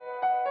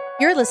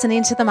You're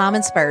listening to the Mom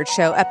Inspired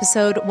Show,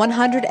 episode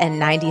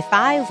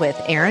 195 with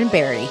Erin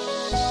Barry.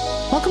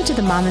 Welcome to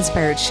the Mom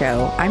Inspired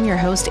Show. I'm your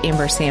host,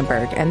 Amber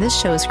Sandberg, and this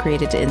show is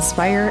created to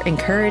inspire,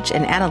 encourage,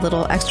 and add a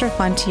little extra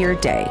fun to your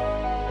day.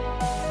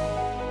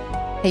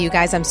 Hey, you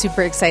guys, I'm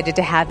super excited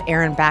to have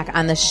Erin back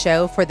on the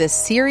show for this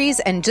series.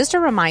 And just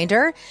a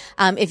reminder,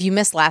 if you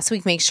missed last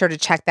week, make sure to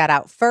check that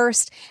out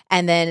first.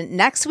 And then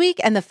next week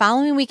and the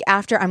following week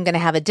after, I'm going to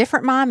have a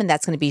different mom, and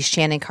that's going to be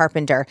Shannon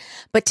Carpenter.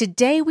 But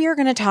today we are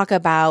going to talk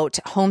about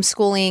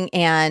homeschooling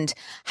and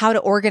how to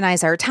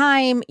organize our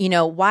time. You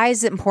know, why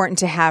is it important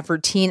to have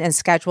routine and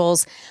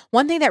schedules?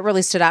 One thing that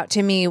really stood out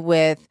to me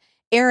with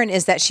Erin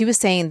is that she was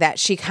saying that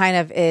she kind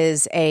of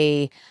is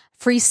a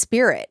free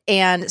spirit.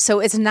 And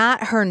so it's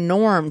not her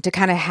norm to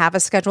kind of have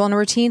a schedule and a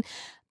routine,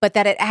 but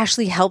that it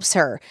actually helps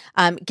her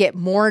get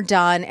more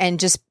done and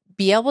just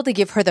be able to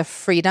give her the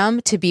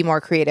freedom to be more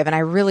creative. And I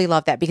really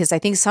love that because I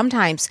think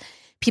sometimes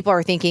people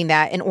are thinking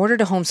that in order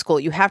to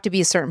homeschool, you have to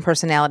be a certain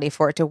personality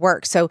for it to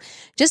work. So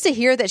just to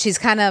hear that she's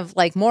kind of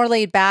like more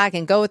laid back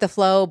and go with the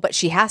flow, but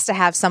she has to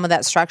have some of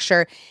that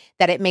structure,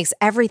 that it makes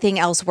everything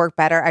else work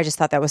better. I just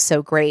thought that was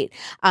so great.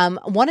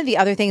 One of the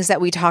other things that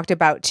we talked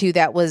about too,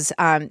 that was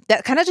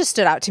that kind of just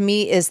stood out to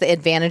me is the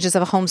advantages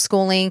of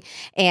homeschooling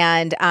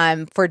and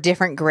for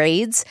different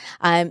grades.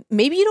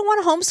 Maybe you don't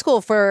want to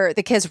homeschool for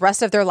the kids'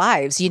 rest of their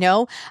lives. You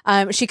know,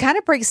 she kind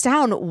of breaks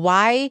down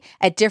why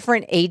at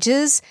different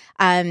ages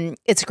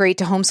it's great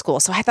to homeschool.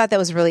 So I thought that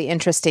was really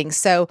interesting.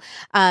 So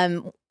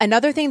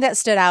another thing that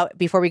stood out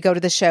before we go to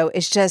the show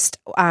is just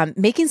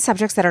making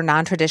subjects that are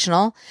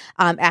non-traditional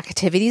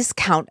activities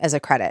count as a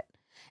credit.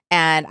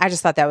 And I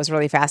just thought that was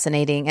really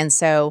fascinating. And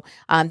so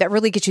that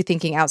really gets you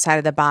thinking outside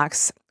of the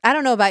box. I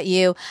don't know about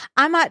you.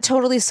 I'm not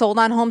totally sold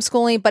on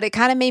homeschooling, but it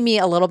kind of made me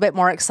a little bit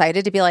more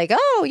excited to be like,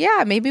 oh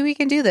yeah, maybe we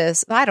can do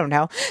this. I don't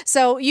know.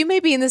 So you may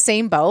be in the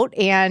same boat.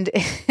 And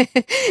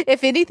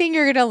if anything,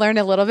 you're going to learn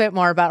a little bit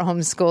more about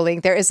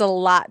homeschooling. There is a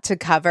lot to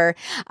cover.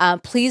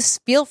 Please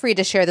feel free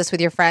to share this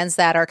with your friends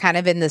that are kind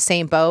of in the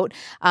same boat.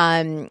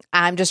 I'm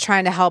just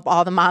trying to help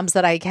all the moms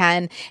that I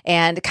can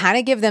and kind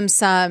of give them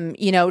some,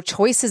 you know,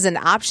 choices and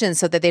options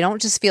so that they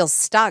don't just feel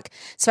stuck,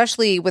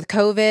 especially with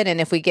COVID. And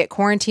if we get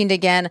quarantined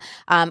again,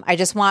 I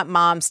just want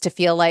moms to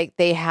feel like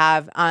they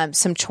have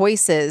some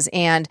choices,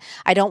 and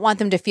I don't want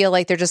them to feel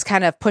like they're just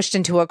kind of pushed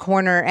into a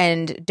corner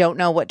and don't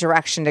know what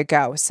direction to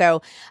go.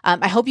 So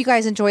I hope you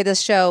guys enjoy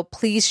this show.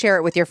 Please share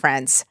it with your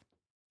friends.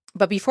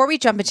 But before we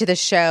jump into the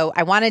show,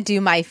 I want to do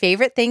my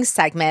favorite things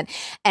segment.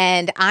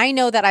 And I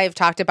know that I've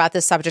talked about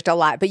this subject a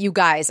lot, but you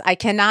guys, I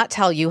cannot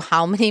tell you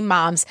how many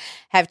moms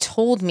have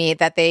told me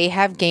that they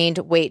have gained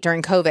weight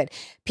during COVID.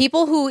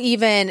 People who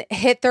even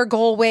hit their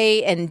goal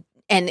weight and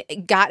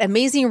got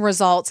amazing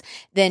results.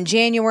 Then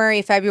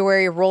January,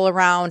 February roll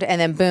around,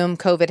 and then boom,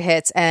 COVID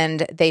hits,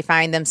 and they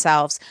find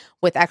themselves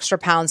with extra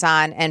pounds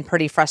on and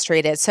pretty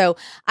frustrated. So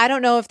I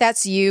don't know if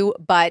that's you,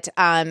 but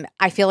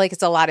I feel like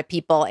it's a lot of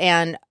people.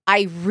 And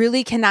I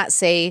really cannot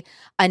say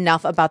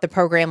enough about the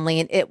program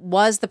Lean. It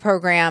was the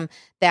program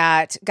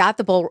that got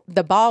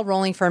the ball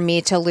rolling for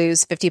me to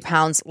lose 50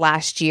 pounds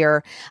last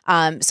year.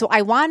 So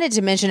I wanted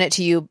to mention it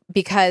to you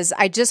because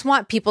I just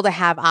want people to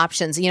have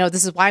options. You know,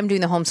 this is why I'm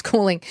doing the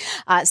homeschooling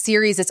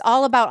series. It's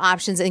all about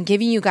options and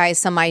giving you guys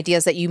some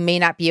ideas that you may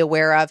not be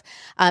aware of.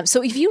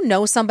 So if you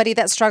know somebody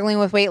that's struggling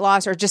with weight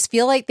loss or just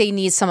feel like they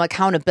need some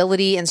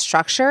accountability and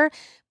structure,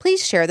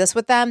 please share this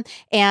with them.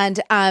 And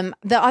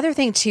the other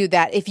thing too,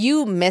 that if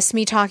you miss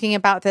me talking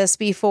about this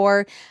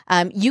before,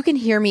 you can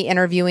hear me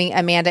interviewing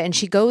Amanda, and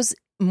she goes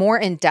more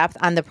in depth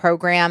on the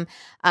program.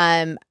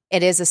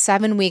 It is a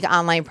 7-week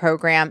online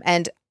program.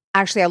 And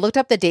actually, I looked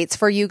up the dates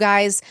for you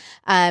guys.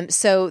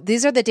 So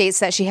these are the dates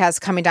that she has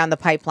coming down the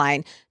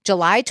pipeline: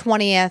 July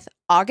 20th,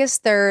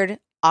 August 3rd,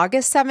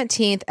 August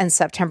 17th, and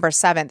September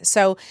 7th.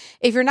 So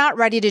if you're not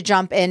ready to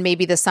jump in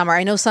maybe this summer,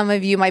 I know some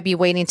of you might be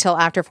waiting till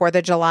after 4th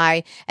of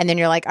July, and then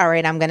you're like, all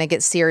right, I'm going to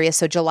get serious.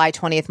 So July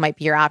 20th might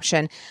be your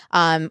option.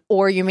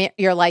 Or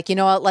you're like, you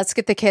know what, let's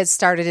get the kids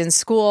started in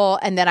school,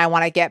 and then I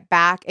want to get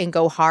back and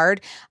go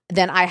hard.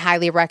 Then I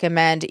highly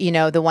recommend, you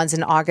know, the ones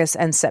in August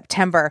and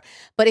September.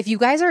 But if you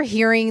guys are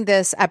hearing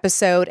this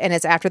episode and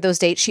it's after those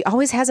dates, she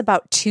always has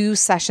about 2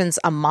 sessions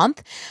a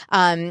month.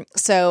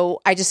 So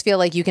I just feel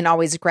like you can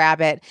always grab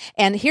it.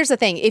 And here's the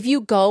thing, if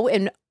you go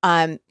and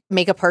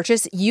make a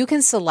purchase, you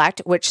can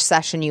select which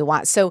session you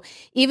want. So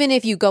even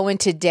if you go in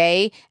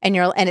today and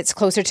it's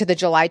closer to the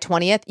July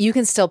 20th, you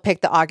can still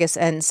pick the August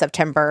and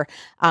September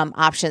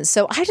options.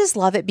 So I just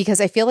love it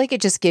because I feel like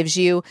it just gives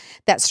you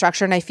that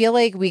structure. And I feel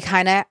like we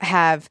kind of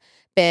have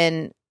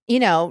been, you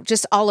know,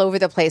 just all over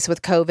the place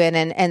with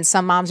COVID, and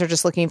some moms are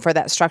just looking for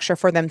that structure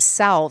for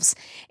themselves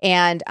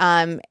and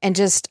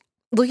just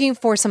looking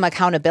for some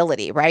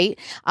accountability, right?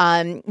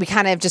 We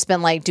kind of just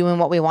been like doing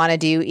what we want to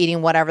do,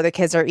 eating whatever the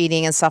kids are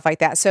eating and stuff like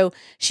that. So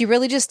she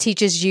really just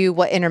teaches you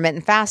what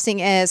intermittent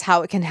fasting is,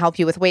 how it can help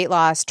you with weight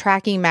loss,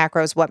 tracking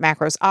macros, what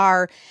macros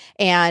are.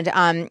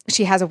 And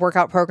she has a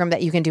workout program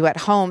that you can do at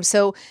home.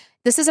 So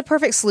this is a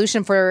perfect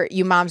solution for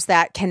you moms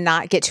that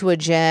cannot get to a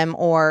gym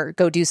or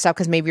go do stuff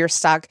because maybe you're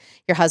stuck,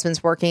 your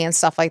husband's working and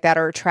stuff like that,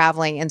 or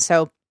traveling. And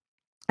so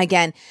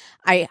again,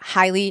 I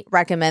highly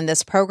recommend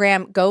this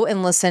program. Go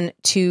and listen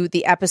to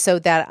the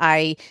episode that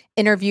I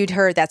interviewed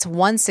her. That's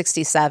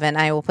 167.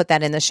 I will put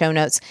that in the show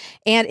notes.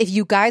 And if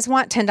you guys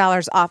want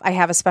 $10 off, I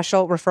have a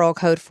special referral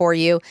code for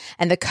you.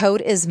 And the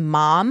code is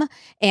MOM.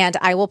 And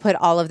I will put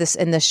all of this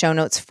in the show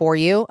notes for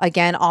you.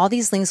 Again, all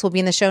these links will be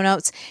in the show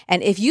notes.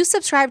 And if you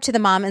subscribe to the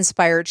Mom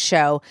Inspired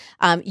Show,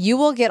 you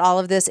will get all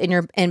of this in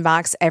your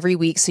inbox every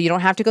week. So you don't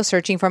have to go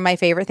searching for my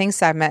favorite things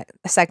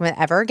segment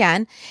ever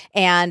again.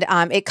 And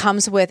it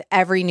comes with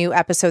every new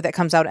episode that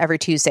comes out every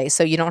Tuesday.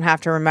 So you don't have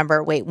to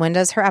remember, wait, when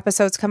does her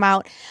episodes come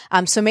out?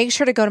 So make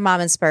sure to go to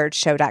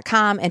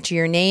mominspiredshow.com, enter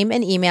your name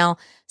and email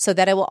so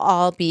that it will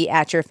all be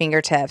at your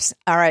fingertips.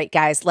 All right,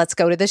 guys, let's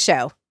go to the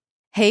show.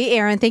 Hey,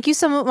 Erin, thank you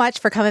so much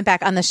for coming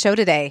back on the show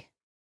today.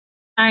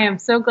 I am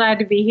so glad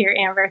to be here,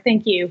 Amber.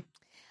 Thank you.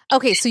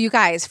 Okay, so you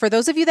guys, for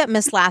those of you that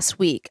missed last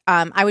week,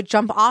 I would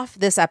jump off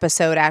this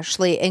episode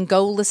actually and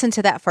go listen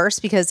to that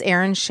first because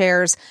Erin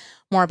shares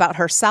more about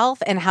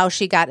herself and how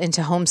she got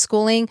into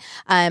homeschooling.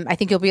 I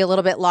think you'll be a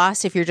little bit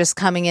lost if you're just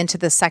coming into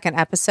the second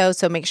episode.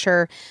 So make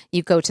sure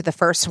you go to the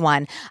first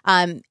one.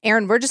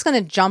 Erin, we're just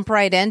going to jump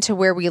right into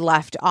where we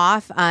left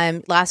off.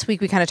 Last week,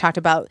 we kind of talked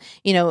about,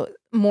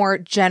 more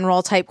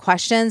general type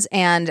questions.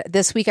 And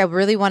this week, I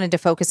really wanted to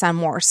focus on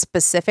more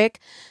specific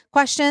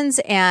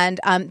questions. And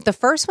the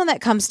first one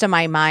that comes to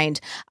my mind,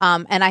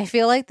 and I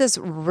feel like this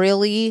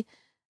really,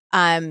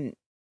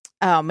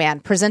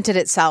 presented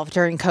itself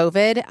during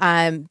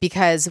COVID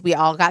because we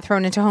all got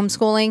thrown into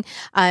homeschooling,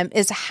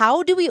 is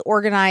how do we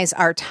organize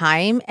our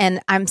time? And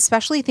I'm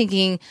especially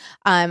thinking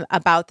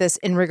about this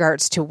in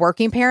regards to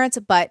working parents,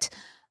 but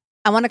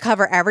I want to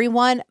cover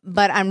everyone,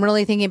 but I'm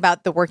really thinking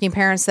about the working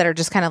parents that are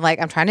just kind of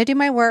like, I'm trying to do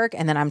my work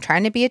and then I'm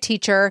trying to be a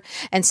teacher.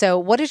 And so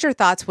what is your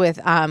thoughts with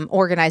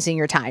organizing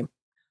your time?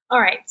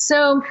 All right.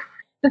 So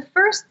the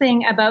first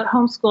thing about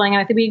homeschooling, and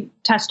I think we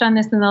touched on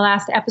this in the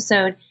last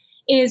episode,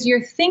 is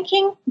you're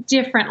thinking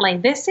differently.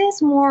 This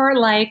is more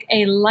like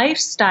a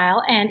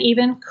lifestyle, and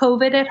even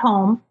COVID at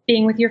home,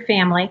 being with your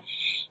family,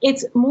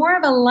 it's more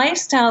of a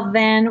lifestyle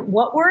than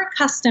what we're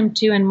accustomed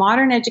to in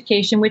modern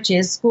education, which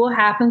is school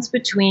happens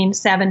between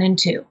 7 and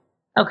 2.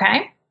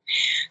 Okay?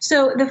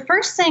 So the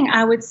first thing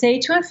I would say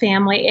to a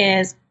family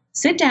is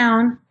sit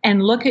down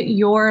and look at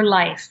your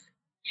life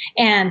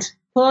and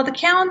pull out the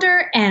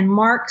calendar and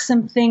mark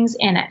some things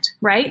in it,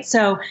 right?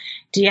 So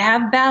do you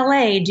have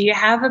ballet? Do you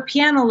have a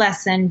piano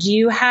lesson? Do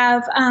you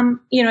have,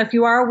 if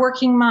you are a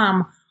working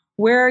mom,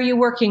 where are you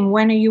working?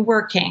 When are you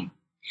working?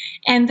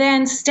 And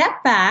then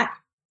step back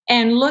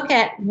and look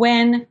at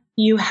when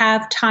you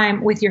have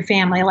time with your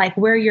family, like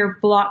where your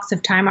blocks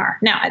of time are.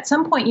 Now, at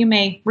some point you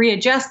may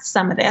readjust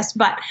some of this,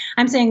 but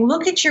I'm saying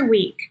look at your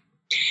week.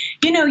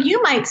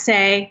 You might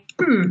say,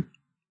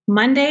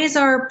 Mondays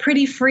are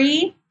pretty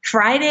free,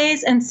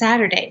 Fridays and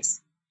Saturdays.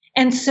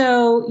 And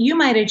so you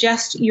might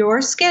adjust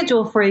your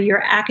schedule for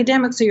your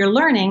academics or your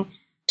learning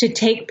to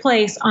take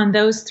place on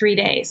those 3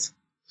 days.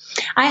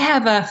 I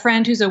have a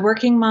friend who's a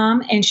working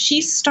mom, and she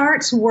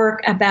starts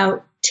work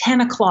about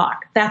 10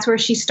 o'clock. That's where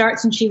she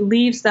starts, and she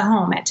leaves the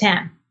home at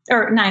 10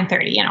 or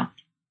 9:30,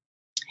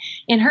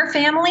 In her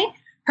family,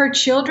 her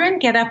children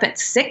get up at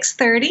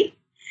 6:30.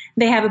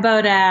 They have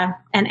about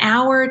an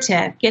hour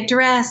to get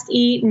dressed,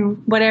 eat,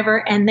 and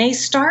whatever, and they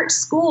start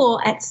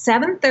school at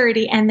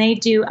 7:30, and they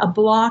do a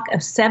block of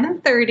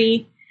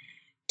 7:30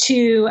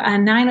 to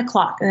 9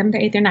 o'clock, 7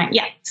 to 8 or 9.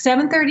 Yeah,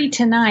 7:30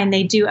 to 9,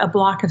 they do a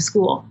block of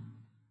school.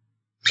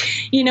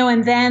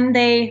 And then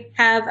they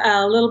have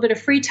a little bit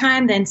of free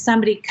time. Then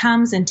somebody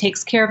comes and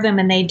takes care of them,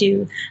 and they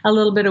do a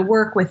little bit of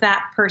work with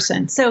that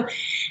person. So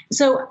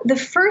the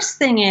first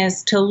thing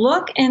is to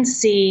look and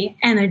see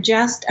and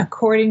adjust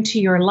according to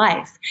your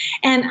life.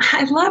 And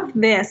I love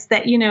this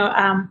that,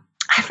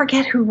 I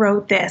forget who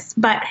wrote this,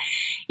 but,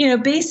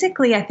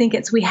 basically I think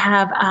we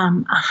have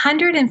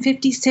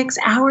 156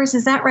 hours.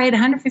 Is that right?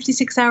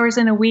 156 hours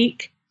in a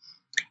week.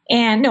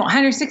 And no,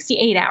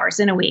 168 hours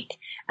in a week.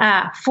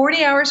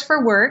 40 hours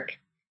for work.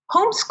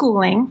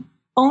 Homeschooling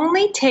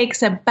only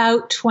takes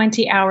about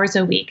 20 hours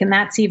a week, and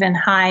that's even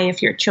high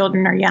if your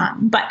children are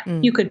young, but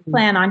you could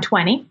plan on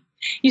 20.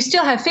 You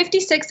still have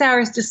 56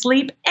 hours to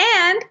sleep,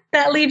 and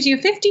that leaves you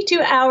 52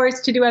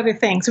 hours to do other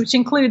things, which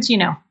includes,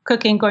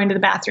 cooking, going to the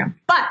bathroom.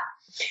 But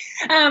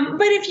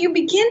if you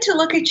begin to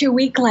look at your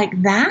week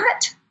like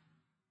that,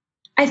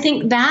 I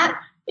think that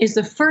is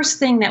the first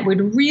thing that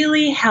would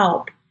really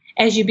help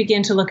as you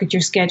begin to look at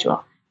your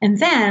schedule. And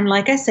then,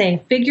 like I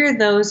say, figure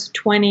those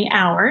 20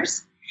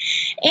 hours.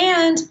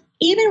 And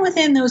even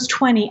within those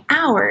 20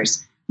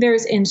 hours,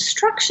 there's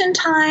instruction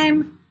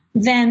time.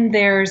 Then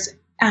there's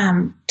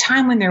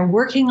time when they're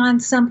working on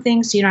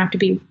something, so you don't have to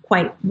be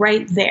quite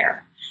right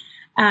there.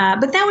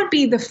 But that would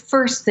be the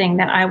first thing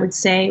that I would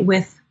say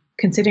with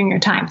considering your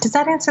time. Does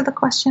that answer the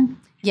question?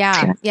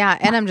 Yeah.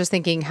 And I'm just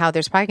thinking how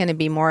there's probably going to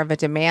be more of a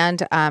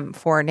demand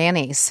for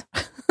nannies.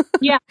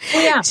 Yeah.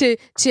 Yeah.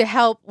 to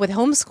help with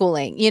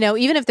homeschooling.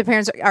 Even if the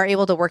parents are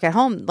able to work at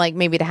home, like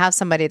maybe to have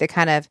somebody to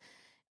kind of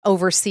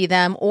oversee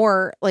them,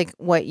 or like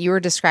what you were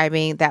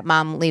describing, that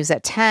mom leaves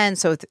at 10.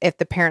 So if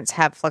the parents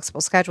have flexible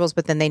schedules,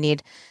 but then they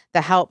need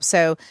the help.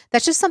 So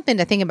that's just something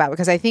to think about,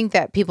 because I think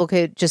that people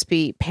could just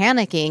be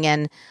panicking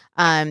and,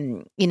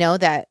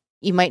 that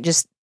you might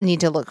just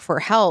need to look for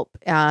help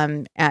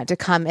to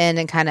come in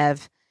and kind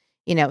of,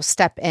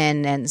 step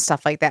in and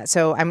stuff like that.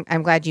 So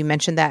I'm glad you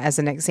mentioned that as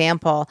an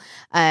example.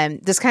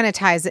 This kind of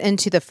ties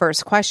into the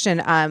first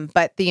question,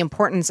 but the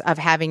importance of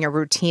having a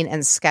routine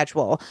and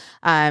schedule.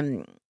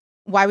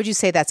 Why would you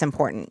say that's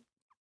important?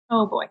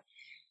 Oh, boy.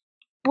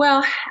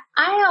 Well,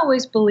 I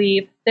always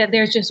believe that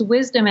there's just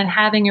wisdom in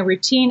having a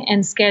routine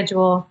and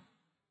schedule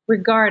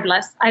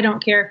regardless. I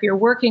don't care if you're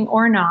working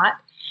or not,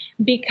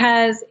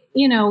 because,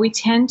 we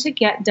tend to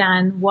get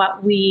done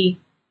what we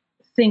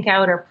think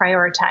out or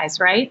prioritize,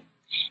 right?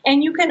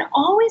 And you can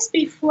always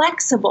be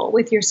flexible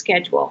with your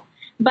schedule,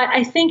 but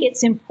I think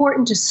it's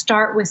important to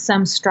start with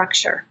some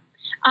structure.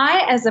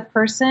 I, as a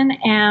person,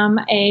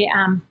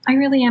 I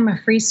really am a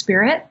free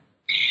spirit.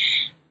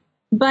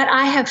 But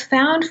I have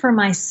found for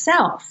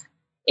myself,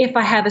 if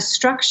I have a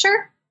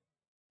structure,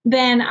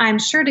 then I'm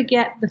sure to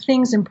get the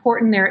things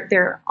important.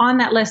 They're on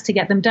that list to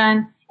get them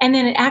done. And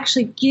then it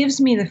actually gives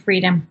me the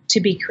freedom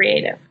to be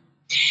creative.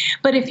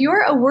 But if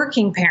you're a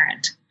working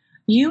parent,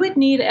 you would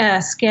need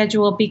a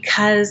schedule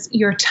because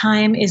your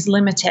time is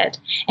limited.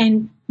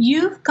 And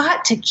you've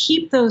got to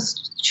keep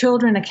those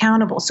children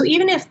accountable. So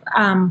even if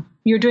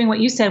you're doing what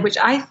you said, which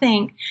I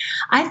think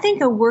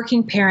a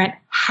working parent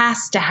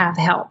has to have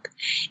help.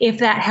 If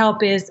that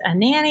help is a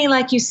nanny,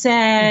 like you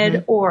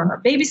said, or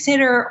a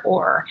babysitter,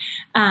 or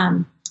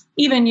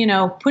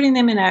even, putting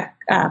them in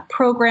a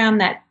program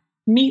that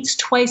meets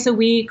twice a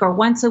week or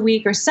once a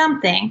week or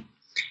something,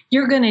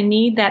 you're going to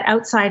need that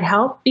outside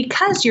help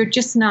because you're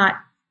just not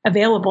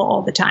available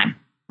all the time.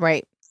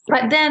 Right.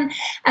 But then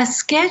a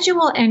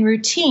schedule and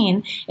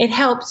routine, it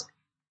helps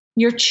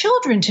your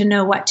children to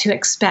know what to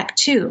expect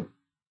too.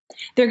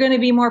 They're going to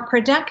be more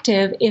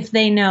productive if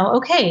they know,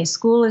 okay,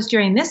 school is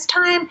during this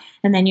time,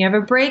 and then you have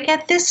a break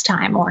at this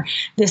time, or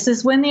this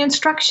is when the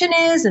instruction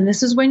is, and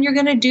this is when you're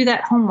going to do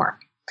that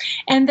homework.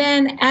 And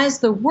then as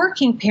the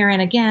working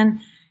parent,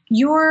 again,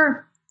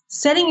 you're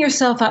setting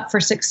yourself up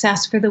for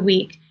success for the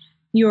week.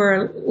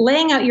 You're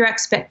laying out your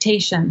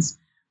expectations.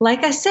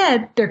 Like I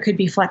said, there could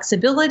be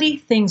flexibility,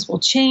 things will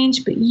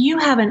change, but you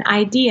have an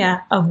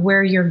idea of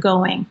where you're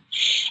going.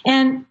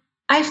 And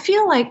I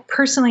feel like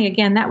personally,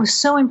 again, that was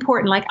so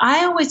important. Like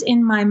I always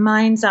in my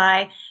mind's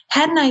eye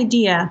had an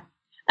idea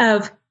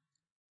of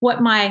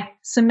what my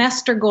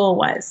semester goal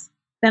was.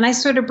 Then I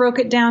sort of broke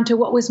it down to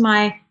what was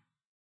my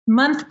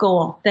month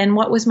goal, then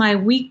what was my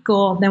week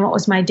goal, then what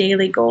was my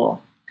daily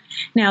goal.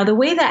 Now, the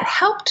way that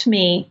helped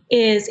me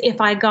is if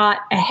I got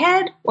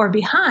ahead or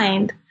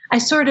behind, I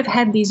sort of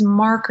had these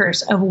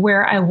markers of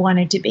where I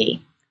wanted to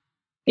be.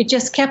 It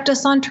just kept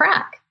us on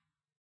track.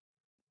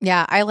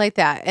 Yeah, I like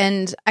that.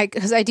 And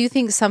because I do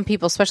think some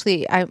people,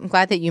 especially, I'm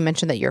glad that you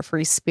mentioned that you're a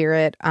free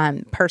spirit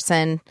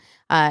person,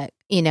 that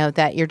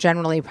you're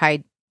generally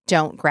probably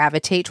don't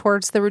gravitate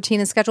towards the routine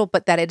and schedule,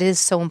 but that it is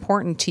so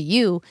important to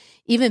you,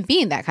 even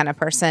being that kind of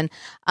person.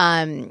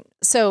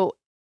 So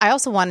I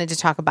also wanted to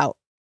talk about,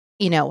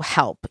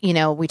 help.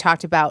 We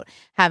talked about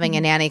having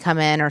a nanny come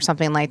in or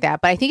something like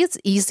that, but I think it's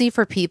easy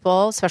for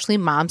people, especially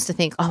moms, to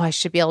think, oh, I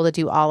should be able to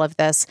do all of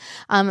this.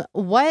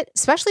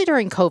 Especially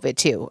during COVID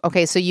too.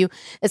 Okay. So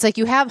it's like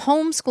you have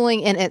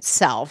homeschooling in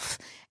itself,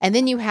 and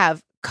then you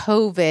have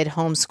COVID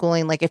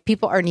homeschooling. Like if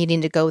people are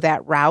needing to go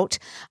that route.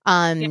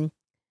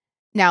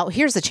 Now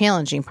here's the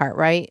challenging part,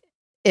 right?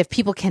 If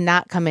people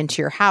cannot come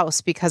into your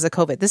house because of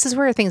COVID, this is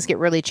where things get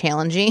really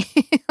challenging.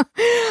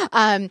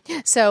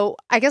 So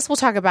I guess we'll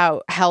talk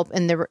about help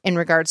in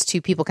regards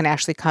to people can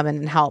actually come in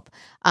and help.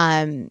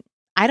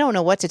 I don't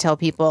know what to tell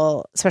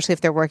people, especially if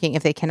they're working,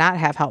 if they cannot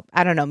have help.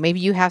 I don't know. Maybe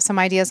you have some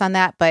ideas on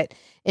that, but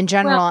in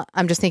general,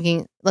 I'm just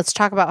thinking, let's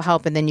talk about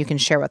help, and then you can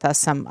share with us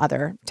some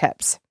other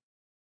tips.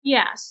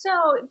 Yeah,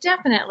 so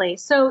definitely.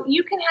 So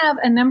you can have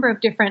a number of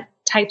different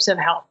types of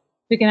help.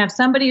 You can have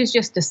somebody who's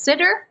just a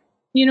sitter,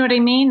 you know what I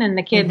mean? And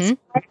the kids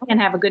can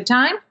have a good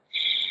time.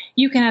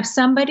 You can have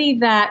somebody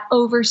that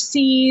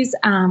oversees,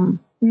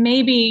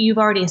 maybe you've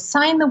already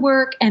assigned the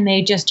work and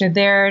they just are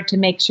there to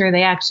make sure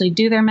they actually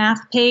do their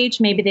math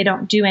page. Maybe they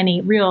don't do any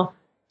real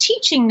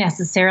teaching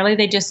necessarily.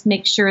 They just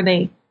make sure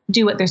they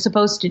do what they're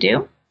supposed to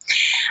do.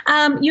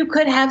 You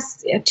could have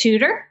a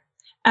tutor.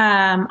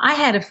 I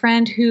had a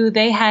friend who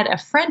they had a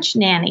French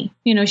nanny.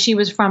 She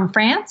was from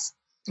France.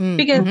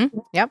 Because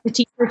to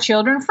teach your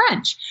children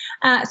French.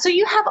 So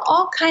you have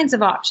all kinds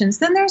of options.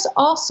 Then there's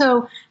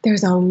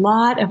a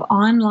lot of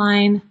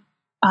online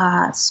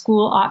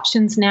school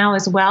options now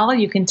as well.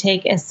 You can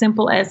take as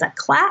simple as a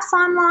class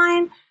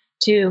online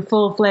to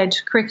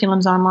full-fledged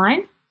curriculums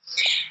online.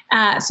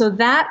 So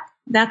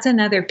that's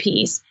another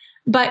piece.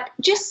 But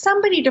just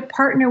somebody to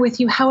partner with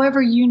you however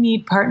you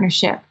need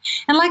partnership.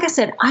 And like I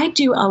said, I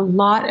do a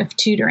lot of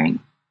tutoring.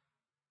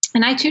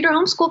 And I tutor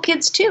homeschool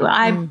kids too.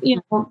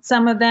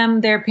 Some of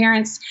them, their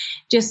parents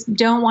just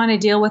don't want to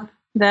deal with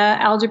the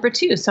algebra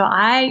 2. So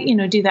I,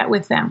 do that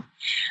with them.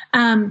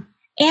 And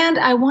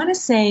I want to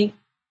say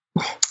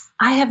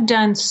I have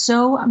done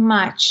so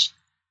much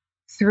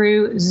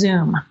through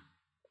Zoom.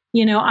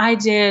 I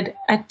did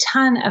a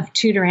ton of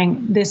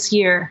tutoring this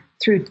year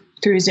through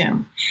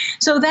Zoom.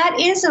 So that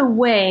is a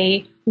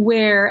way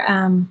where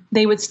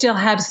they would still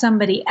have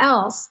somebody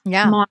else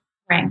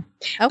monitoring.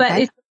 Okay.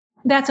 But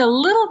that's a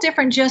little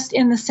different just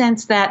in the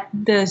sense that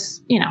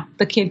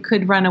the kid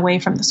could run away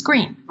from the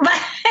screen.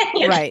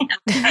 Right.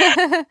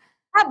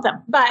 Have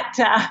them. But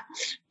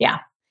yeah.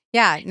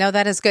 Yeah, no,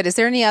 that is good. Is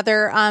there any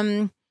other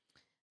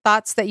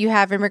thoughts that you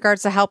have in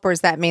regards to help, or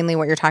is that mainly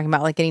what you're talking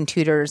about, like getting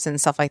tutors and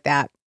stuff like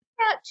that?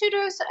 Yeah,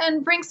 tutors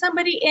and bring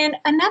somebody in.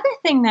 Another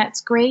thing that's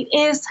great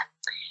is,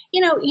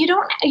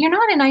 you're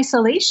not in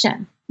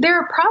isolation. There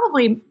are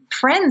probably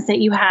friends that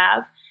you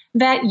have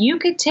that you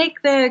could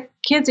take the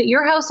kids at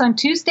your house on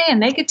Tuesday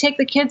and they could take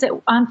the kids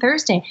on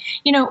Thursday.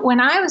 When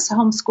I was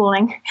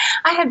homeschooling,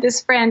 I had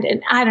this friend,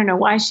 and I don't know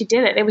why she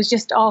did it. It was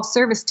just all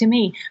service to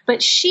me.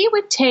 But she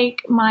would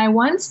take my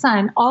one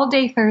son all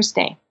day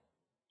Thursday.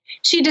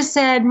 She just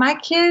said, my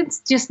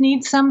kids just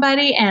need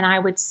somebody, and I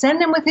would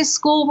send him with his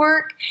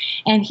schoolwork,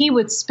 and he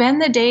would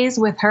spend the days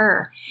with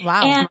her.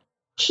 Wow. And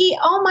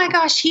oh my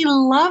gosh, he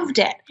loved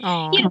it.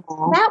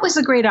 That was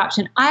a great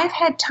option. I've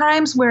had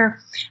times where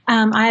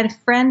I had a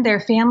friend, their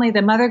family,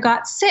 the mother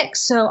got sick,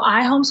 so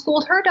I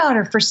homeschooled her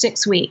daughter for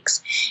 6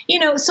 weeks.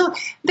 So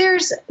there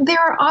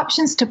are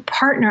options to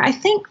partner. I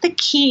think the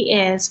key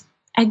is,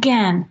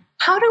 again,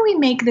 how do we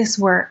make this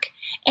work?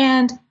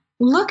 And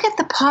look at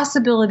the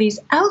possibilities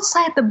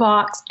outside the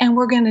box, and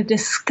we're going to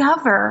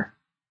discover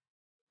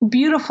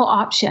beautiful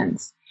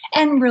options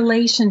and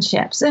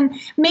relationships. And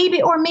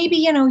maybe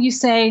you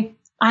say,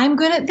 I'm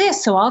good at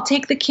this, so I'll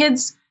take the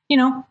kids,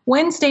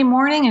 Wednesday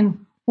morning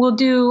and we'll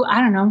do,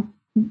 I don't know,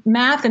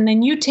 math. And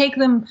then you take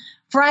them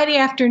Friday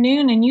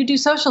afternoon and you do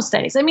social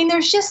studies. I mean,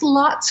 there's just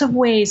lots of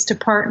ways to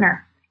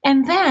partner.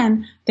 And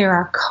then there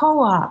are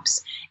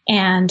co-ops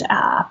and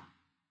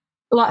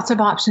lots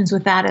of options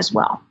with that as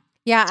well.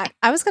 Yeah,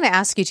 I was going to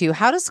ask you too,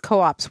 how does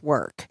co-ops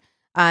work?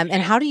 And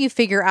how do you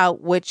figure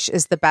out which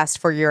is the best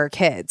for your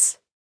kids?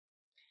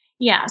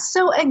 Yeah,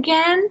 so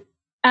again,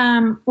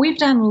 we've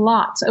done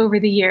lots over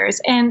the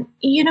years, and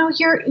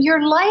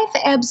your life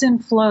ebbs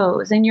and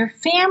flows, and your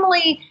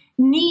family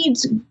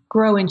needs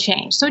grow and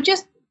change. So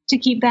just to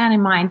keep that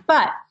in mind.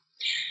 But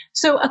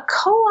so a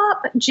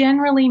co-op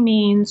generally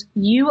means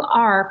you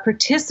are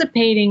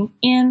participating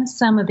in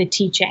some of the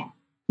teaching.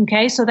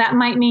 Okay, so that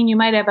might mean you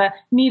might have a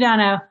meet on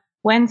a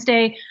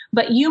Wednesday,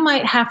 but you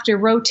might have to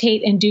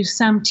rotate and do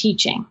some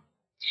teaching.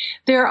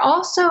 There are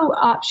also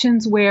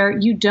options where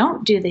you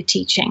don't do the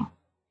teaching.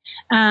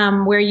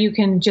 Where you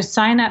can just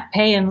sign up,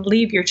 pay, and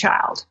leave your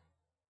child.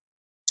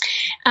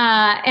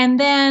 And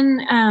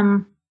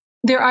then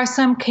there are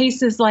some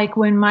cases like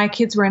when my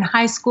kids were in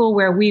high school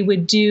where we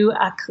would do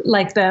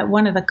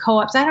one of the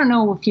co-ops. I don't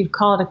know if you'd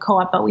call it a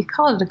co-op, but we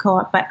call it a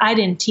co-op, but I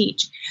didn't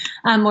teach.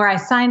 Where I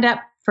signed up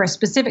for a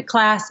specific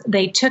class,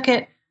 they took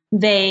it,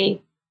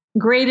 they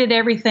graded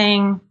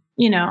everything,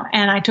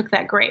 and I took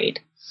that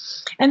grade.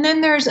 And then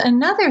there's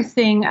another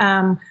thing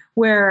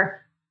where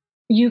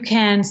you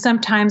can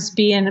sometimes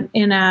be in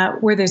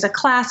where there's a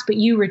class, but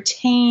you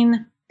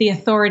retain the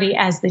authority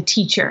as the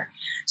teacher.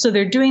 So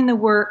they're doing the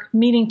work,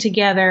 meeting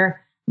together,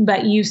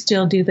 but you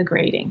still do the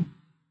grading.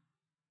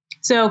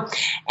 So,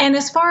 and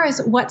as far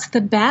as what's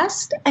the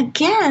best,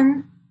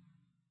 again,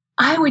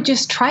 I would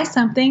just try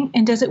something,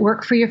 and does it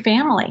work for your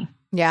family?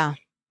 Yeah.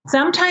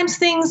 Sometimes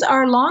things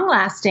are long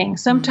lasting.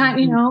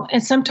 Sometimes,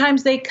 and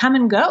sometimes they come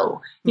and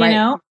go,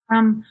 Right.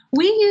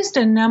 We used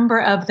a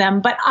number of them,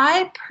 but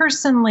I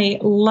personally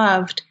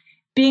loved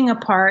being a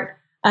part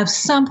of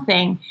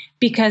something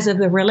because of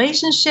the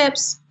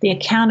relationships, the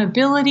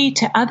accountability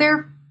to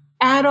other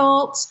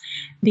adults,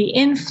 the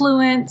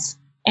influence,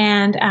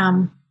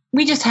 and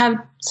we just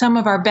have some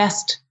of our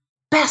best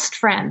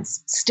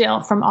friends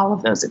still from all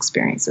of those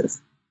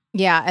experiences.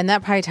 Yeah, and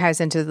that probably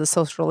ties into the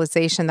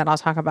socialization that I'll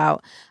talk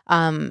about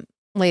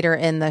later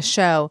in the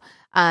show.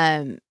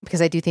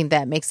 Because I do think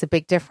that makes a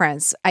big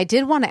difference. I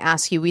did want to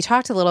ask you, we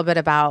talked a little bit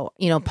about,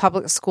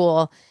 public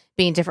school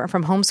being different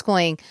from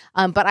homeschooling.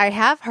 But I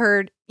have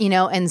heard,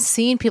 and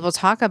seen people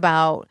talk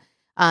about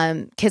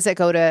kids that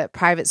go to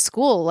private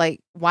school,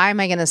 like, why am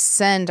I going to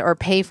send or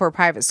pay for a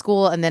private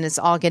school? And then it's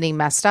all getting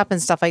messed up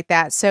and stuff like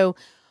that. So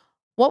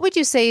what would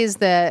you say is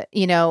the,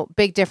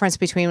 big difference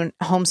between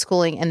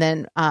homeschooling and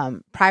then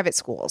private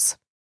schools?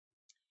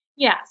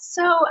 Yeah.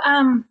 So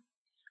I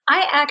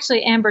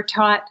actually, Amber,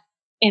 taught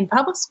in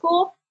public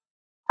school,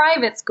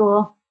 private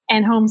school,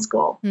 and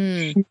homeschool.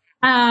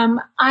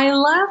 I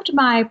loved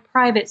my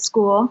private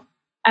school.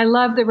 I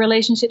loved the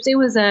relationships. It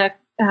was a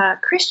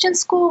Christian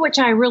school, which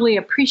I really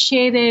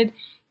appreciated,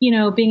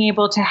 being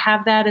able to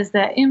have that as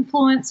the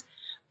influence.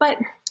 But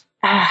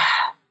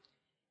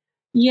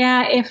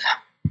if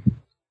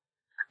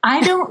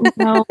I don't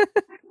know,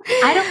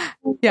 I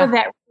don't know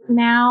that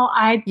now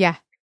I'd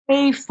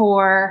pay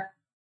for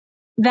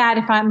that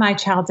if my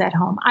child's at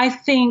home. I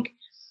think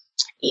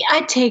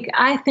I'd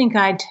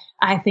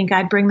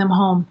bring them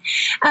home.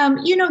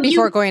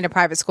 Before going to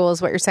private school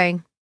is what you're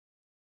saying?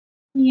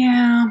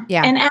 Yeah.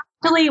 Yeah. And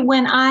actually,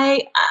 when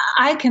I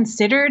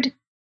considered,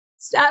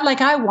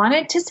 I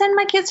wanted to send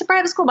my kids to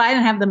private school, but I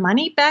didn't have the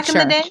money back in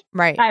the day.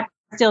 Right. I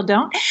still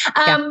don't.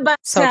 But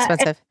so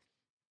expensive.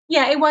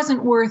 It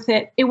wasn't worth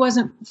it. It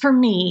wasn't for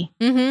me.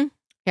 Mm-hmm.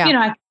 Yeah.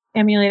 I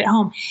emulate at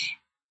home.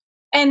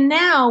 And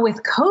now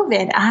with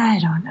COVID, I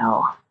don't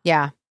know.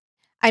 Yeah.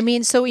 I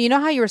mean, so you know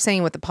how you were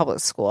saying with the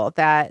public school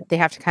that they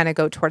have to kind of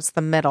go towards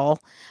the middle.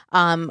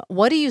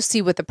 What do you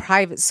see with the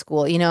private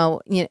school?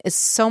 It's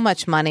so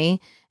much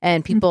money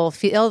and people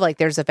feel like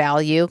there's a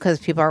value because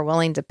people are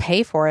willing to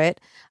pay for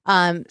it.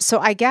 So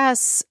I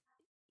guess,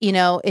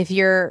 if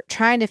you're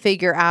trying to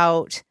figure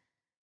out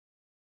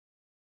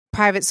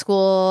private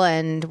school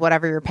and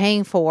whatever you're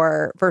paying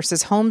for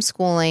versus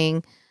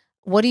homeschooling,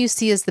 what do you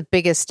see as the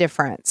biggest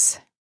difference?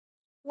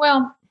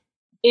 Well,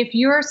 if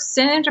you're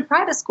sent into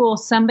private school,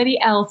 somebody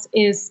else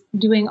is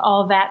doing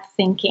all that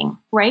thinking,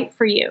 right,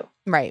 for you.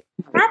 Right.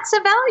 That's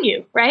a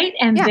value, right?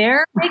 And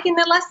they're making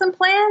the lesson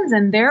plans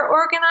and they're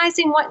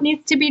organizing what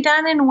needs to be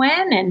done and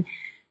when, and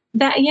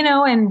that,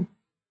 and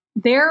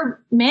they're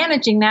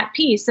managing that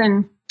piece,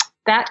 and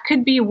that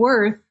could be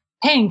worth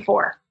paying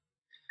for.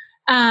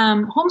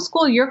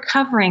 Homeschool, you're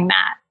covering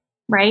that,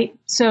 right?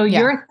 So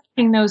you're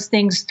thinking those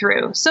things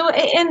through. So,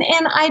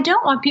 and I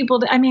don't want people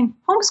to,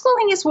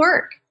 homeschooling is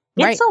work.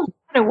 It's a lot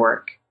of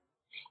work,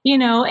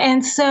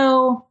 and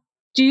so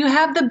do you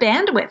have the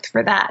bandwidth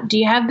for that? Do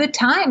you have the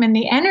time and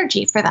the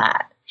energy for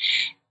that?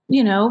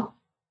 You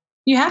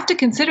have to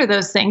consider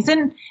those things.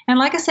 And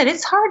like I said,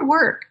 it's hard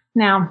work.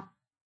 Now,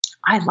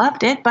 I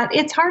loved it, but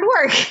it's hard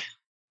work.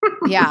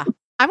 Yeah.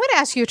 I'm going to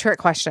ask you a trick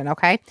question,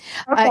 okay?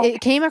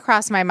 It came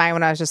across my mind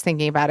when I was just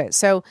thinking about it.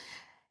 So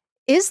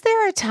is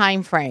there a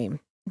time frame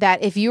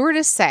that if you were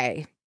to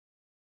say,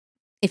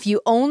 if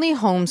you only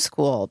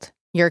homeschooled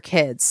your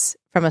kids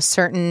from a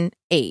certain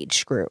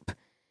age group,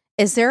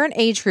 is there an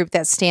age group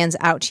that stands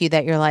out to you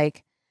that you're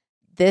like,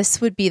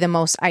 this would be the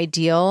most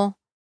ideal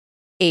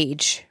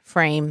age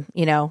frame,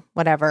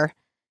 whatever,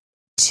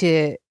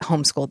 to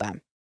homeschool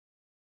them?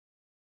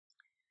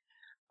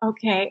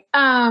 Okay.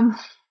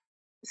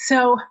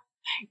 So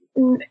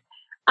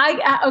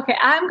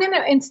I'm going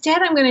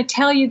to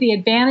tell you the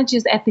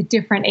advantages at the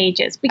different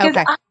ages, because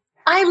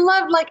I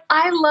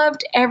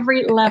loved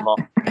every level.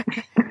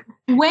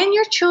 When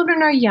your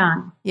children are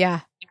young,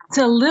 it's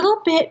a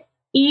little bit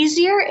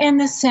easier in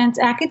the sense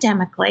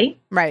academically.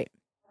 Right.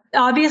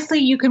 Obviously,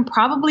 you can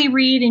probably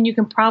read and you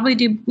can probably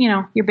do,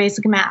 your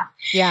basic math.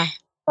 Yeah.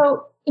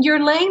 So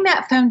you're laying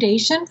that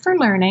foundation for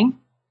learning.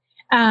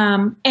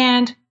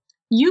 And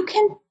you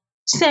can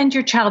send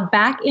your child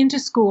back into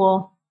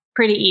school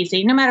pretty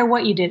easy, no matter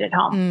what you did at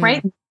home,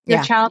 right?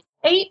 Your child's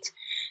 8,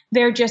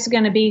 they're just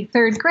going to be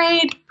 3rd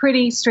grade,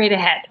 pretty straight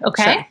ahead.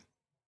 Okay. Sure.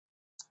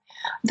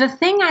 The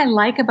thing I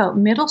like about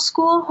middle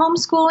school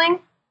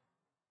homeschooling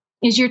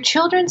is your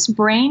children's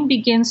brain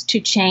begins to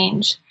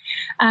change.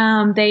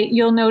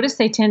 You'll notice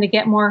they tend to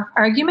get more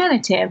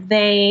argumentative.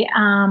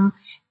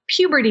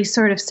 Puberty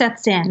sort of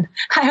sets in.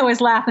 I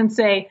always laugh and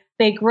say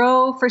they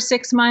grow for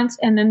 6 months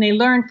and then they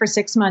learn for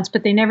 6 months,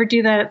 but they never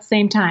do that at the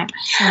same time.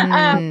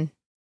 And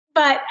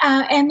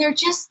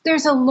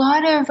there's a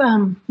lot of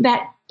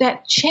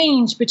that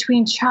change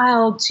between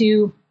child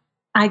to,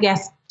 I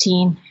guess,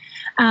 teen.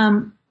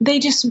 They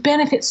just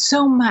benefit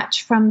so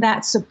much from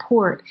that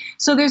support.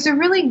 So there's a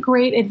really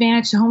great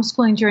advantage to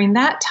homeschooling during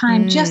that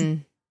time, just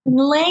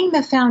laying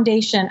the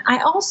foundation. I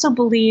also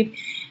believe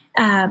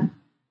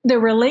the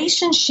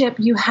relationship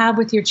you have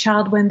with your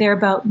child when they're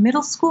about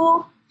middle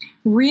school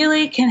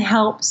really can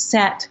help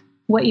set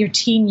what your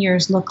teen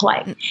years look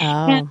like.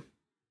 Oh.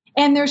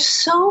 And there's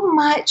so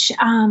much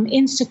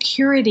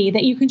insecurity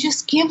that you can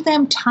just give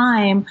them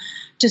time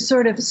to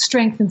sort of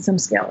strengthen some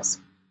skills.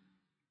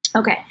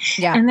 Okay.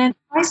 Yeah. And then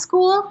high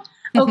school.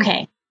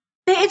 Okay.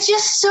 It's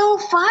just so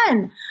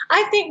fun.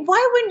 I think,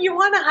 why wouldn't you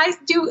want to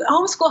do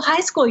homeschool high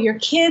school? Your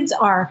kids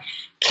are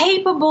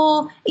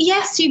capable.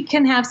 Yes, you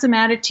can have some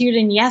attitude.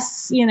 And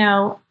yes,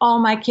 all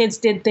my kids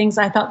did things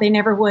I thought they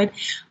never would.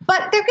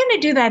 But they're going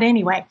to do that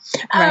anyway.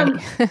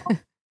 Right.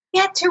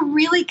 Yet to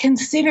really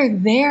consider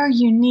their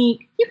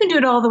unique, you can do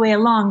it all the way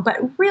along, but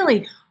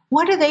really,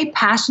 what are they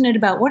passionate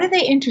about? What are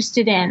they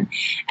interested in?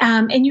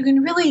 And you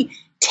can really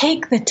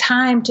take the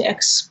time to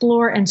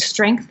explore and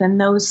strengthen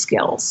those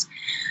skills.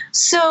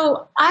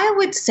 So I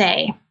would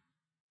say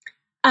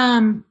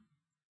one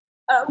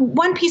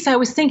piece I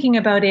was thinking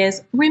about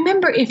is,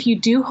 remember, if you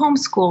do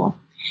homeschool,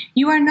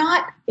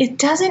 it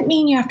doesn't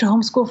mean you have to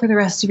homeschool for the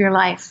rest of your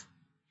life.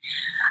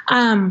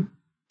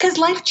 Because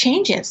life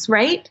changes,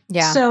 right?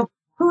 Yeah. So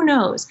who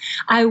knows?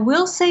 I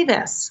will say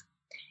this.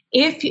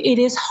 If it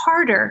is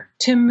harder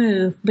to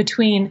move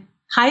between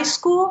high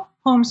school,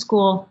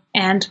 homeschool,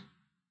 and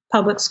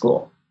public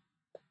school,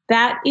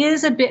 that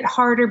is a bit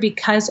harder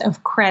because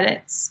of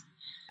credits.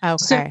 Okay.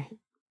 So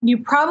you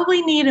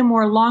probably need a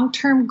more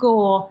long-term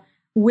goal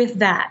with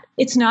that.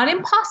 It's not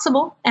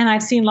impossible, and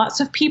I've seen lots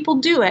of people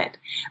do it,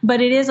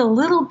 but it is a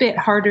little bit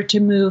harder to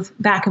move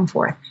back and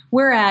forth.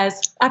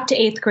 Whereas up to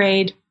 8th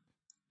grade,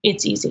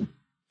 it's easy.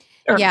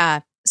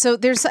 Yeah. So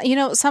there's,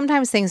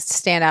 sometimes things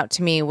stand out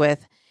to me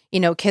with,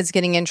 kids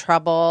getting in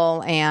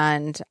trouble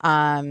and,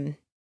 I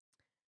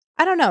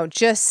don't know,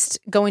 just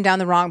going down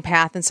the wrong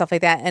path and stuff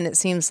like that. And it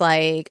seems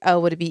like,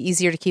 would it be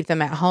easier to keep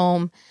them at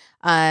home,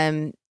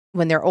 when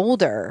they're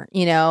older,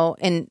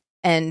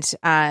 and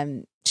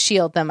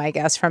shield them, I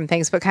guess, from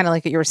things, but kind of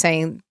like what you were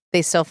saying,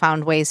 they still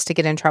found ways to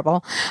get in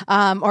trouble,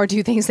 or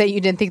do things that you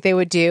didn't think they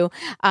would do.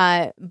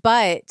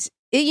 But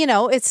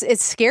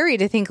it's scary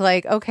to think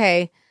like,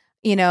 okay,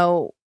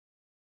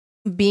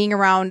 being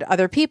around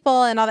other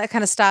people and all that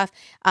kind of stuff,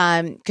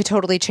 could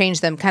totally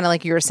change them. Kind of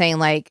like you were saying,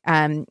 like,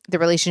 the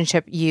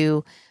relationship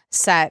you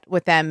set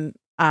with them,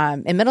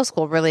 in middle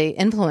school really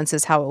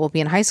influences how it will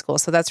be in high school.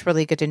 So that's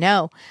really good to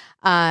know.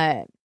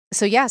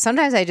 So yeah,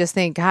 sometimes I just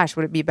think, gosh,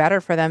 would it be better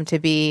for them to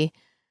be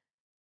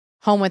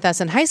home with us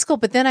in high school?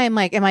 But then I'm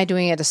like, am I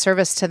doing a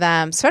disservice to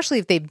them, especially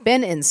if they've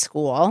been in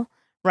school,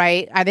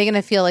 right? Are they going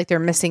to feel like they're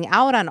missing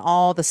out on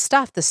all the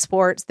stuff, the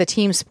sports, the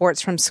team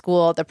sports from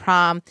school, the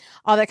prom,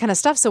 all that kind of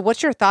stuff? So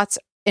what's your thoughts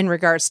in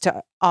regards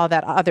to all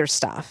that other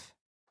stuff?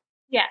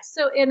 Yeah.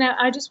 So,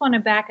 I just want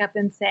to back up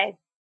and say,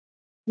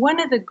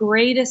 one of the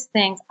greatest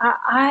things,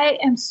 I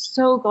am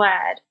so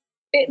glad,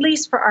 at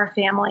least for our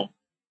family,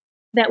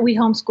 that we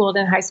homeschooled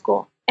in high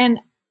school. And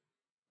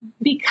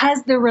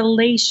because the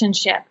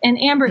relationship, and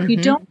Amber, if you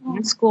don't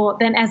homeschool,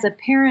 then as a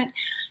parent,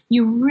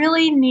 you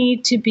really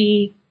need to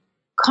be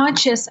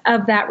conscious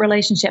of that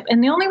relationship.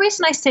 And the only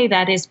reason I say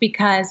that is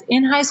because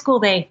in high school,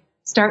 they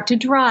start to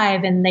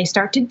drive and they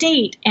start to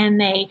date, and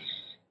they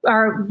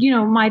are,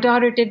 my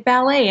daughter did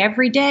ballet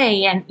every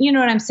day, and you know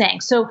what I'm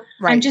saying? So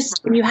right.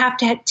 You have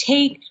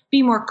to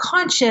be more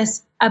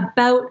conscious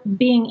about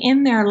being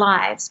in their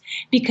lives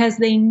because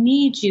they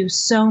need you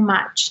so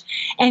much.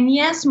 And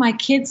yes, my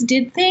kids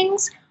did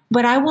things,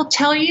 but I will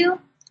tell you,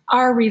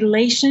 our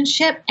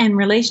relationship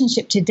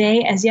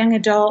today as young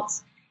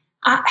adults,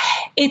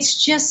 there's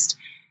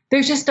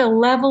just a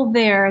level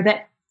there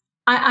that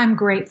I'm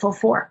grateful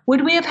for.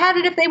 Would we have had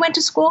it if they went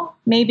to school?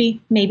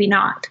 Maybe, maybe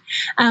not.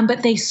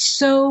 But they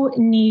so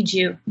need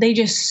you. They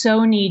just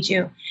so need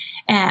you.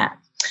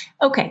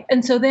 Okay.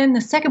 And so then the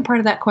second part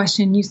of that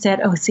question, you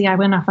said, I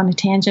went off on a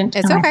tangent.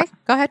 It's okay.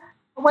 Go ahead.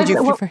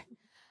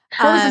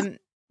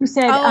 You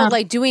said,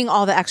 like doing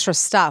all the extra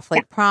stuff,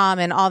 like prom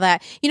and all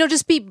that,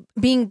 just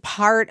being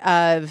part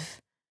of,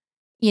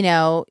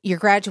 your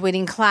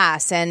graduating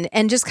class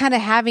and just kind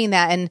of having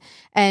that.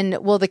 And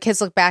will the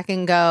kids look back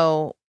and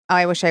go, oh,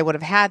 I wish I would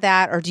have had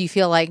that? Or do you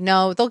feel like,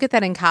 no, they'll get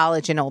that in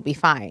college and it'll be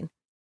fine?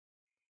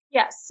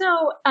 Yeah.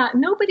 So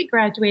nobody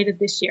graduated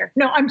this year.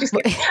 No, I'm just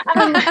kidding.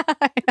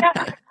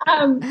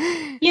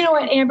 You know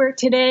what, Amber,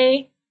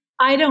 today,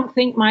 I don't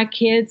think my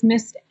kids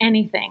missed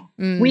anything.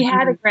 Mm-hmm. We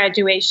had a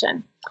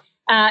graduation.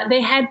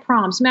 They had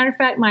proms. Matter of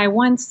fact, my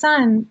one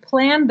son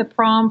planned the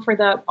prom for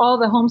all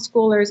the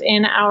homeschoolers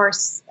in our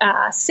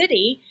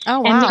city.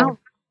 Oh, wow.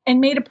 And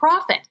made a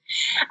profit.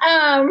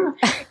 I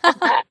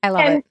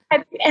love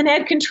it. And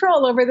had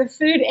control over the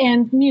food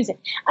and music.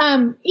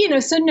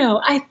 So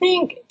no, I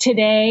think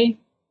today,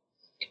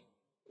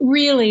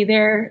 really,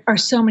 there are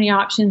so many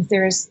options.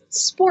 There's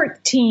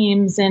sport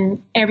teams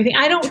and everything.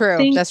 I don't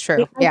think that's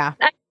true. Yeah.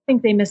 I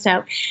think they miss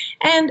out.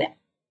 And,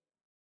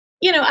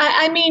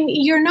 I mean,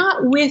 you're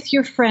not with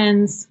your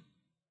friends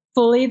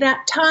fully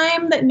that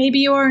time that maybe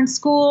you are in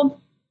school.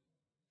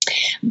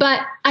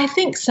 But I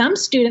think some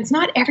students,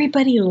 not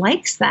everybody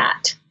likes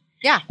that.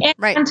 Yeah,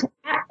 right.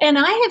 And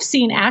I have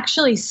seen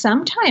actually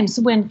sometimes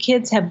when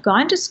kids have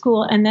gone to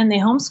school and then they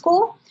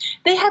homeschool,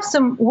 they have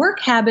some work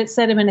habits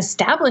that have been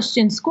established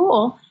in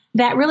school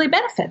that really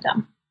benefit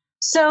them.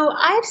 So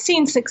I've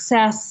seen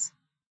success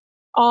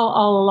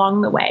all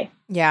along the way.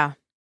 Yeah.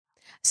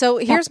 So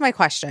here's my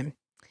question.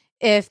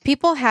 If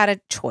people had a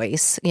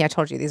choice, I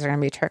told you these are going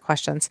to be trick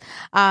questions,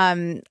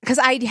 because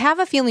I have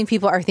a feeling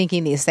people are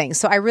thinking these things.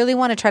 So I really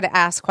want to try to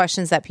ask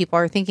questions that people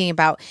are thinking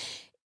about.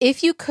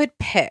 If you could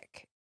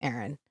pick,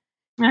 Erin,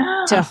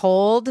 to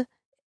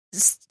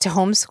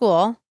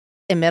homeschool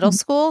in middle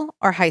school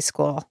or high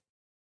school.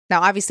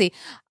 Now, obviously,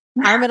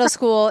 our middle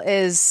school it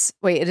is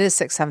 6th,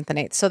 7th, and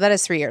 8th. So that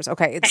is 3 years.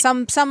 Okay.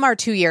 Some are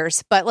 2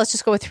 years, but let's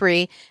just go with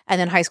 3. And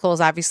then high school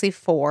is obviously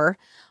 4.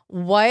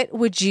 What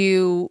would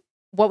you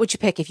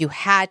pick if you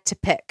had to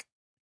pick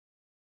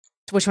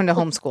which one to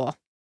homeschool?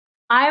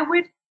 I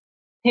would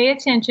pay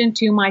attention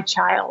to my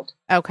child.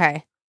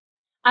 Okay.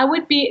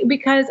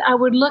 Because I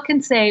would look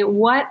and say,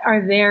 what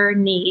are their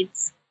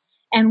needs?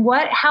 And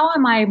how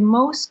am I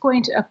most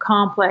going to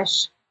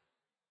accomplish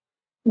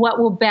what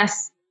will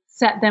best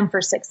set them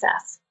for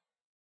success?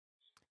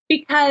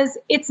 Because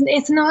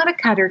it's not a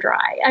cut or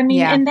dry. I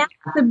mean, and that's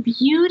the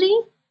beauty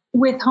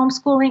with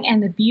homeschooling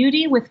and the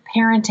beauty with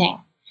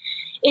parenting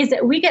is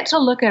that we get to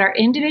look at our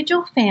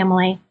individual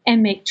family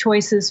and make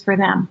choices for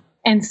them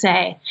and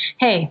say,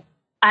 hey,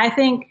 I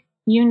think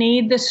you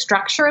need the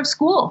structure of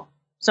school,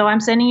 so I'm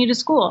sending you to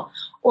school.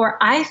 or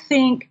I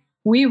think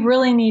we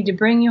really need to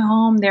bring you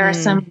home. There are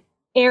some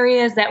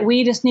areas that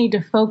we just need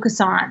to focus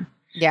on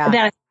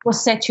that will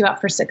set you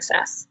up for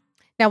success.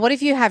 Now, what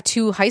if you have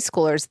two high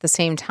schoolers at the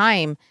same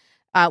time?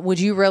 Would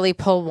you really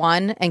pull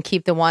one and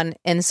keep the one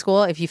in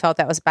school if you felt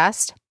that was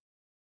best?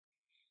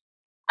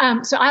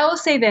 So I will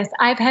say this.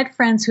 I've had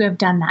friends who have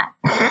done that.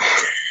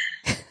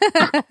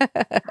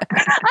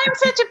 I'm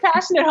such a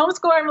passionate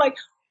homeschooler. I'm like,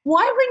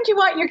 why wouldn't you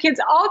want your kids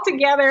all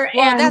together?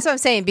 Well, that's what I'm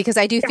saying, because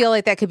I do feel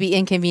like that could be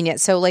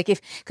inconvenient. So like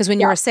because when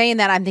you were saying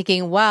that, I'm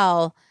thinking,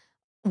 well,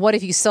 what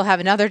if you still have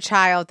another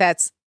child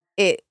that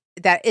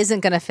isn't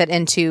going to fit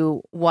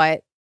into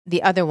what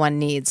the other one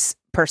needs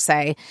per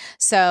se.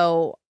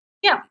 So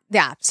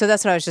yeah. So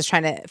that's what I was just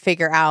trying to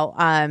figure out.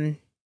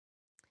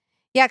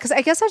 Because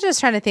I guess I was just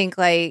trying to think,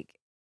 like,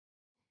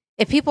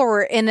 if people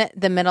were in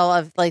the middle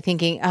of like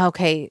thinking,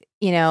 okay,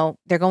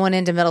 they're going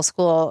into middle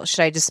school,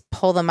 should I just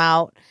pull them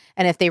out?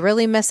 And if they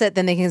really miss it,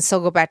 then they can still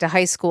go back to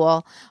high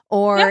school.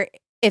 Or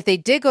if they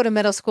did go to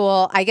middle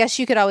school, I guess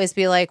you could always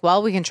be like,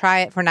 well, we can try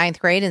it for 9th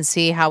grade and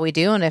see how we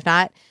do. And if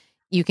not,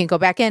 you can go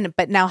back in.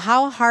 But now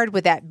how hard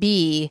would that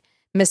be,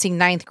 missing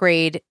 9th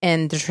grade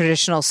in the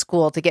traditional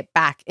school, to get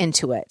back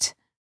into it?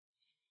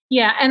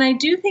 Yeah. And I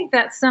do think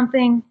that's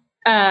something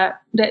that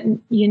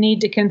you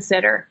need to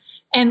consider.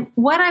 And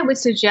what I would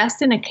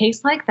suggest in a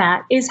case like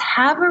that is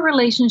have a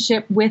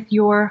relationship with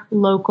your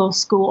local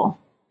school.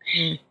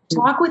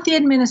 Talk with the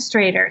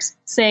administrators.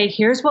 Say,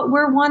 here's what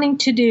we're wanting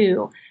to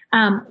do.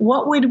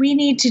 What would we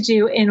need to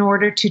do in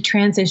order to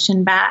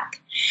transition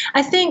back?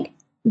 I think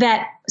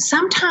that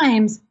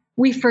sometimes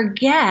we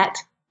forget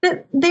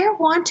that they're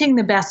wanting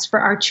the best for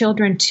our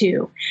children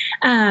too.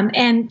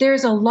 And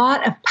there's a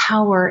lot of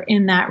power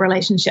in that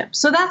relationship.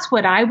 So that's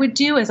what I would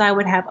do, is I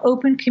would have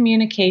open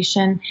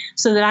communication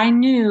so that I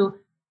knew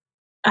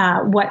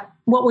what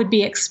would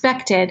be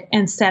expected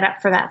and set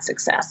up for that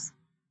success.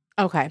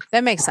 Okay.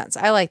 That makes sense.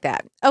 I like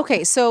that.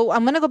 Okay. So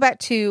I'm going to go back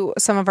to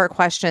some of our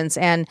questions,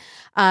 and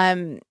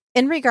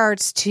in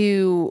regards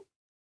to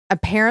a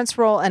parent's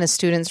role and a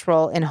student's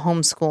role in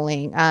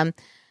homeschooling,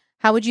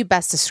 how would you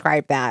best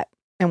describe that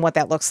and what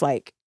that looks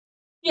like?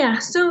 Yeah.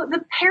 So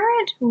the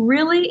parent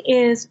really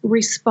is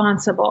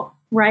responsible,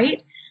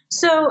 right?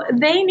 So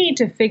they need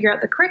to figure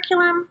out the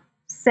curriculum,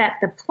 set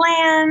the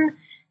plan,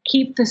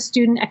 keep the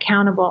student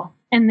accountable.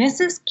 And this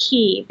is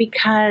key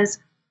because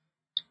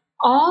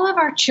all of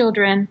our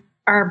children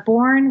are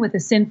born with a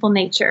sinful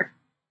nature.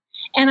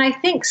 And I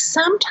think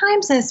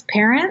sometimes as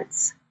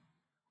parents,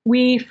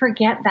 we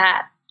forget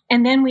that.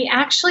 And then we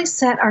actually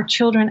set our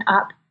children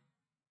up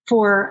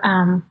for,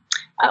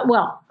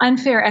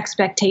 unfair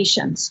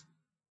expectations.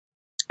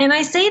 And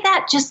I say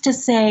that just to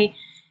say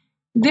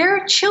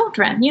they're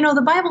children.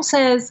 The Bible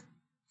says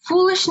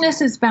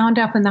foolishness is bound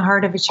up in the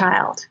heart of a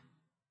child.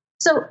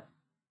 So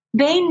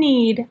they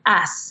need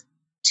us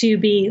to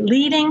be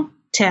leading,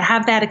 to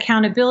have that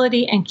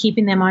accountability and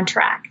keeping them on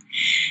track.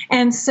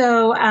 And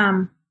so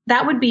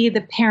that would be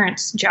the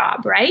parent's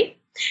job, right?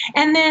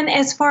 And then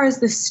as far as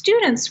the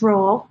student's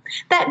role,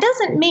 that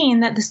doesn't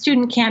mean that the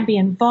student can't be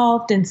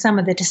involved in some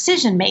of the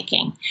decision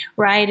making,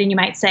 right? And you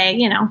might say,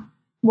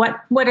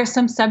 what are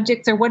some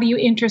subjects, or what are you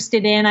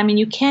interested in? I mean,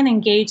 you can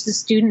engage the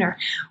student, or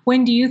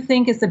when do you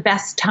think is the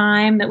best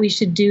time that we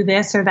should do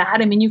this or that?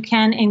 I mean, you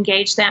can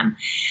engage them.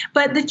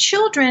 But the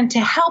children,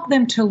 to help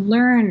them to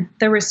learn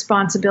the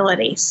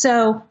responsibility.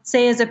 So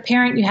say as a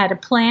parent, you had a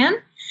plan,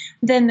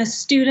 then the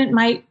student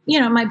might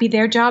be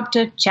their job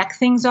to check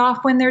things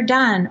off when they're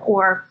done,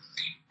 or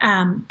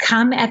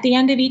come at the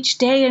end of each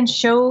day and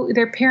show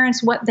their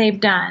parents what they've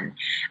done.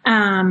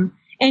 And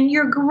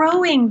you're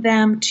growing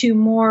them to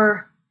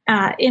more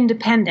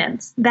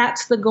independence.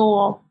 That's the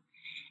goal.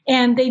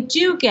 And they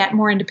do get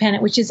more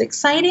independent, which is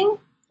exciting,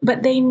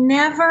 but they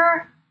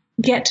never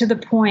get to the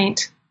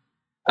point,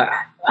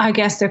 I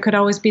guess there could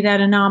always be that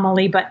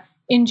anomaly, but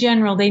in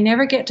general, they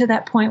never get to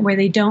that point where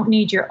they don't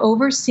need your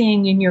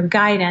overseeing and your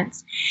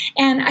guidance.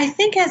 And I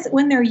think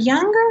when they're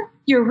younger,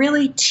 you're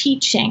really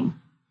teaching.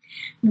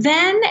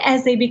 Then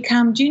as they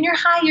become junior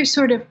high,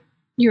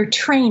 you're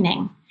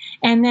training.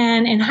 And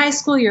then in high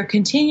school, you're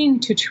continuing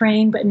to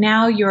train, but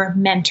now you're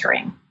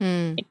mentoring.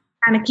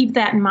 Kind of keep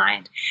that in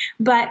mind.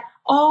 But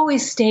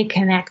always stay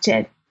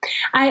connected.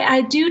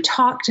 I do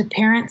talk to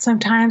parents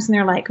sometimes, and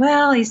they're like,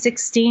 well, he's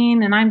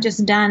 16 and I'm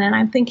just done. And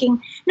I'm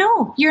thinking,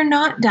 no, you're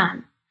not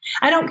done.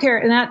 I don't care.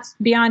 And that's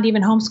beyond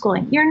even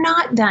homeschooling. You're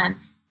not done.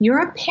 You're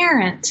a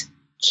parent.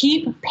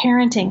 Keep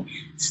parenting.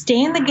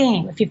 Stay in the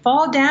game. If you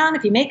fall down,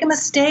 if you make a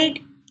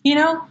mistake,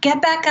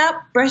 get back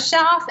up, brush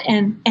off,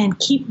 and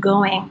keep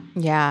going.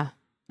 Yeah,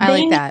 I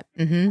like that.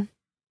 Mm-hmm.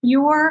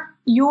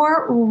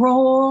 Your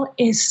role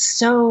is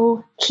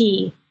so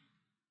key.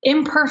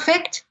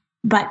 Imperfect,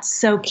 but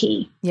so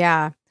key.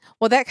 Yeah.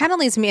 Well, that kind of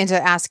leads me into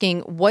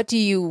asking, what do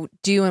you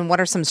do, and what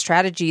are some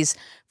strategies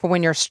for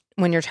when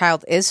your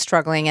child is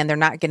struggling and they're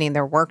not getting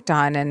their work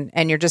done,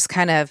 and you're just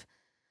kind of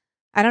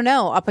I don't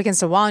know, up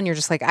against a wall, and you're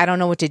just like, I don't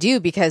know what to do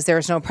because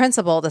there's no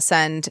principal to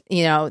send,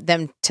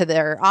 them to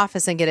their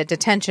office and get a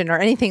detention or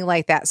anything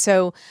like that.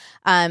 So,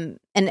 and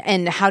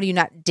how do you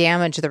not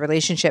damage the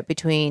relationship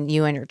between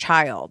you and your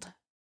child?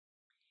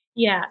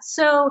 Yeah.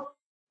 So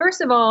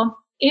first of all,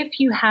 if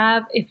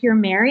you're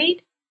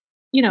married,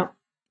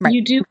 Right.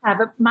 you do have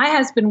my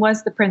husband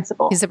was the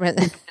principal. He's when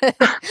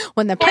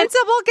the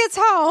principal gets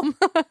home.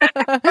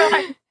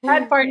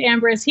 That part,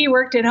 Amber, is he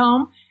worked at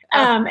home.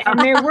 And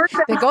there were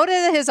they go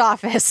to his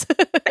office.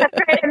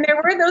 Right, and there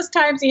were those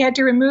times he had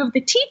to remove the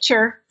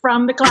teacher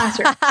from the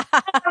classroom.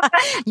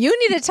 You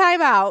need a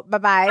timeout.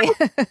 Bye-bye.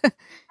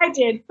 I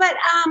did. But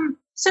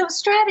so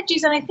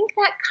strategies, and I think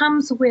that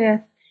comes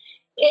with,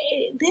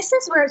 this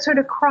is where it sort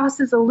of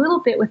crosses a little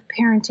bit with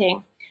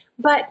parenting,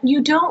 but you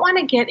don't want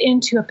to get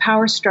into a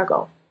power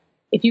struggle.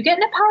 If you get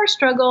in a power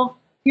struggle,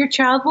 your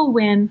child will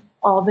win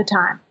all the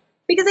time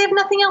because they have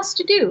nothing else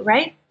to do,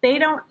 right?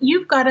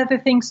 You've got other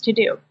things to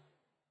do.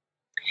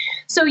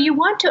 So you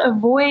want to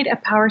avoid a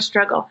power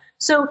struggle.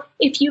 So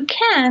if you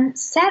can,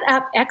 set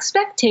up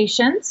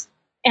expectations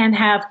and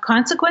have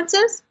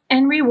consequences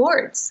and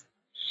rewards.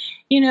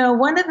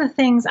 One of the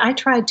things I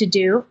tried to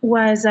do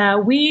was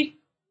we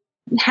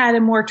had a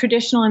more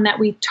traditional in that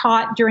we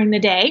taught during the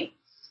day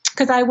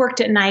because I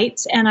worked at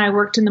nights and I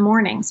worked in the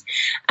mornings.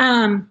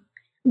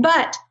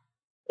 But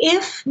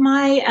if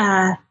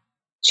my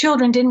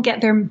children didn't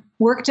get their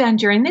work done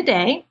during the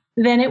day,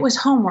 then it was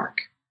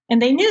homework.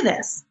 And they knew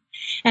this.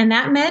 And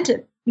that meant,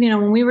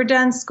 when we were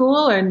done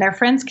school and their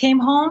friends came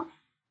home,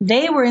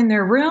 they were in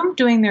their room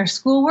doing their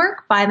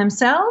schoolwork by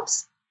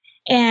themselves.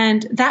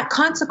 And that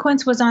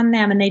consequence was on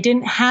them. And they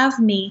didn't have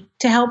me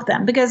to help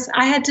them because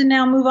I had to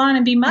now move on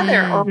and be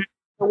mother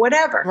or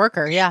whatever.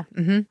 Worker, yeah.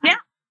 Mm-hmm. Yeah.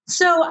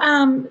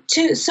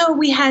 So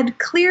we had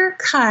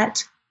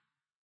clear-cut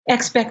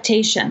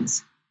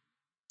expectations.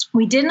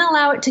 We didn't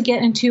allow it to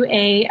get into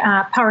a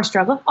power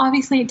struggle.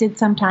 Obviously, it did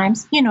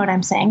sometimes. You know what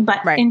I'm saying.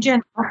 But right. In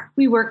general,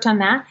 we worked on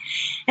that,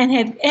 and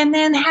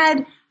then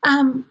had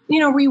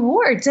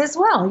rewards as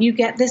well. You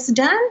get this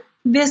done.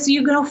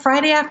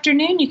 Friday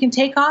afternoon, you can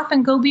take off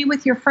and go be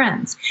with your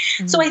friends.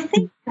 Mm-hmm. So I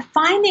think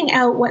finding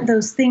out what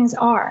those things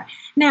are.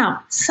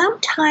 Now,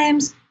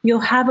 sometimes you'll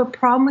have a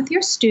problem with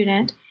your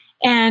student,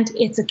 and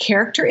it's a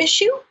character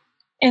issue,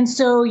 and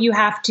so you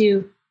have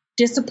to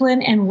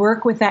discipline and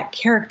work with that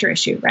character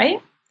issue,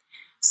 right?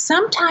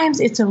 Sometimes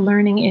it's a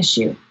learning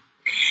issue.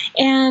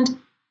 And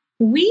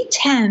we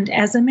tend,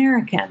 as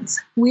Americans,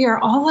 we are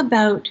all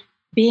about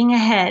being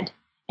ahead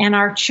and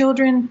our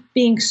children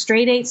being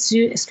straight A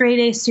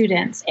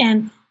students.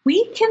 And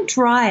we can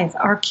drive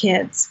our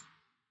kids.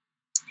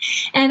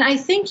 And I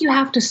think you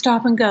have to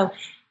stop and go,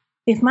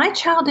 if my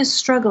child is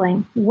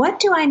struggling,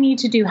 what do I need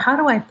to do? How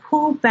do I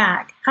pull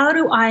back? How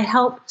do I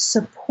help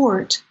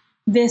support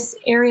this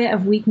area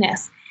of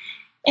weakness?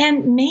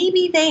 And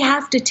maybe they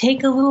have to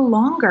take a little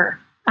longer.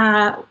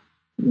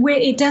 Where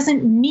it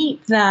doesn't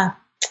meet the,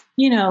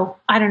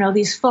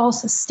 these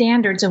false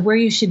standards of where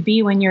you should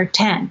be when you're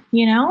 10,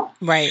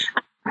 Right.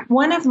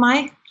 One of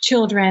my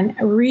children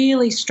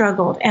really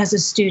struggled as a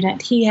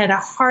student. He had a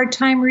hard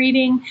time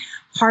reading,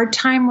 hard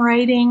time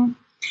writing,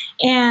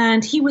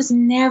 and he was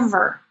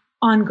never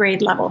on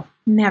grade level,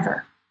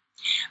 never.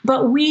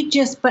 But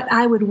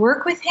I would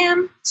work with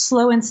him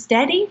slow and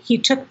steady. He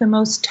took the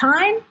most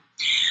time.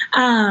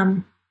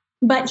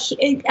 But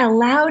it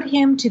allowed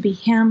him to be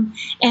him.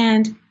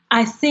 And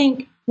I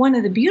think one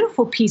of the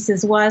beautiful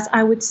pieces was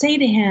I would say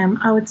to him,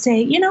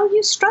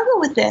 you struggle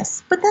with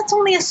this, but that's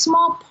only a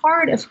small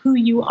part of who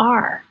you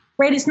are,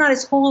 right? It's not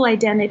his whole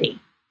identity.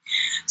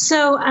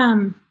 So,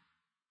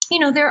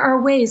 there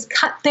are ways,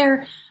 cut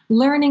their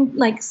learning,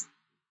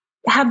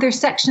 have their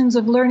sections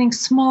of learning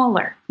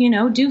smaller,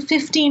 do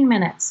 15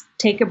 minutes,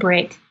 take a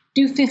break,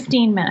 do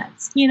 15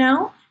 minutes,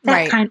 that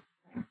right. kind of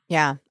thing.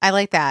 Yeah, I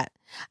like that.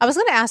 I was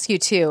going to ask you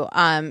too,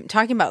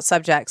 talking about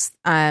subjects,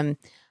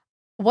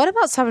 what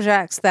about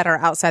subjects that are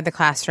outside the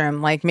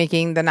classroom, like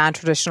making the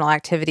non-traditional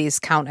activities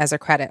count as a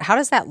credit? How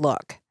does that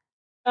look?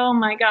 Oh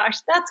my gosh,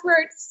 that's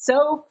where it's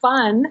so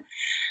fun.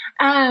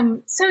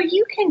 So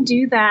you can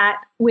do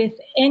that with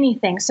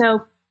anything.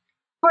 So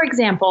for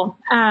example,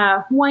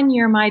 one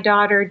year my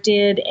daughter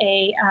did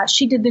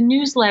she did the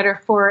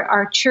newsletter for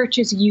our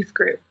church's youth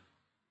group.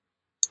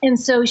 And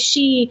so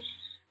she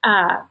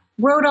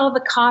wrote all the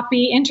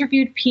copy,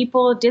 interviewed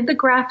people, did the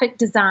graphic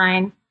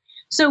design.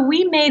 So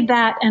we made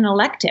that an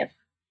elective.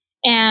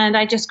 And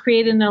I just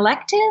created an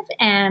elective,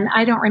 and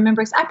I don't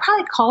remember. I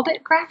probably called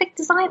it graphic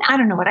design. I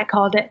don't know what I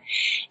called it.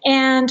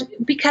 And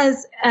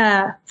because,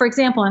 for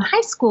example, in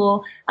high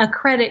school, a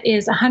credit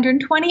is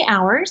 120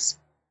 hours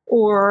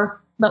or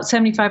about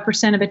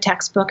 75% of a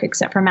textbook,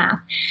 except for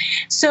math.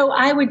 So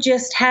I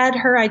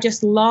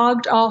just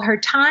logged all her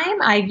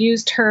time. I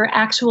used her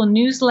actual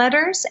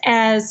newsletters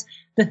as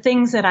the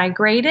things that I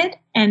graded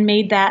and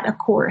made that a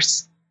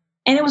course.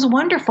 And it was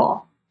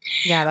wonderful.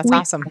 Yeah, that's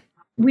awesome.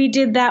 We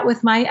did that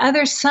with my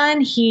other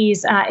son.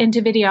 He's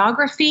into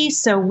videography.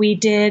 So we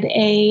did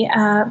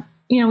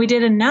we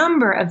did a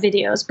number of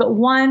videos, but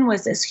one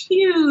was this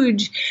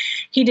huge,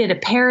 he did a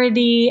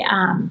parody,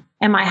 and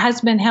my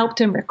husband helped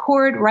him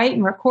write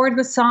and record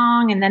the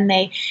song. And then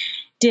they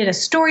did a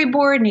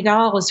storyboard and he got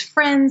all his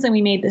friends and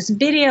we made this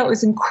video. It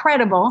was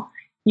incredible.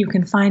 You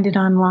can find it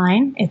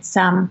online. It's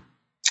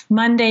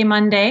Monday.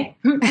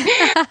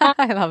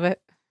 I love it.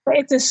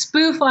 It's a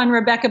spoof on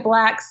Rebecca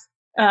Black's,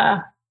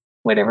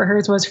 whatever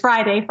hers was,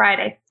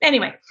 Friday.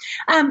 Anyway,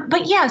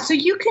 but yeah, so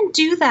you can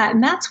do that.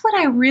 And that's what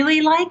I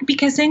really like,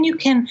 because then you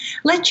can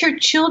let your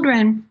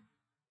children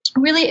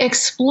really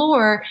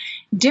explore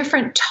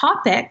different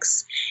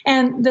topics.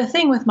 And the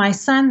thing with my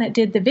son that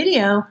did the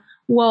video,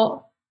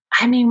 well,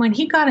 I mean, when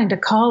he got into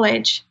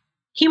college,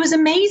 he was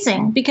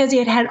amazing because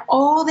he had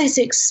all this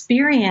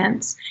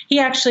experience. He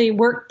actually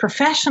worked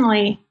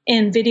professionally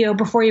in video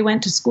before he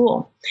went to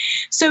school.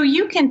 So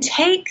you can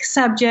take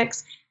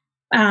subjects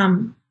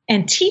and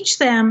teach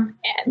them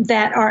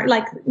that are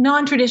like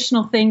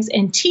non-traditional things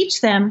and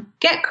teach them,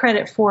 get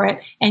credit for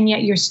it, and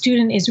yet your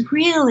student is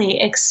really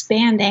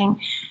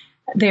expanding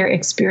their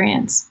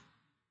experience.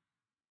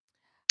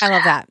 I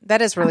love that.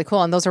 That is really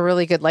cool. And those are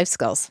really good life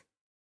skills.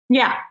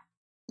 Yeah.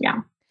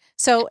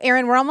 So,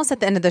 Erin, we're almost at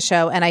the end of the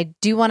show, and I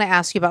do want to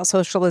ask you about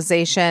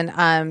socialization,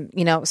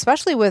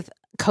 especially with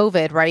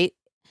COVID, right?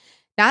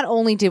 Not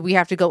only did we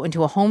have to go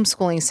into a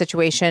homeschooling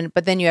situation,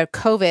 but then you had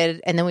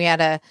COVID, and then we had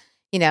to,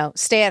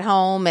 stay at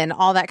home and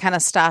all that kind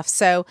of stuff.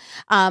 So,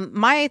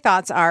 my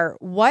thoughts are,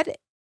 what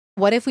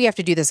if we have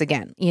to do this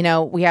again?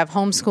 We have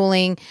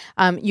homeschooling.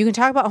 You can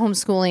talk about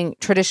homeschooling,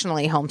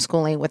 traditionally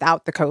homeschooling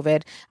without the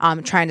COVID,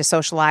 trying to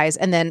socialize,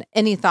 and then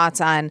any thoughts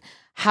on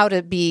how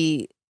to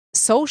be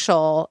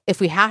social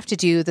if we have to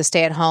do the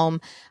stay-at-home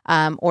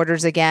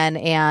orders again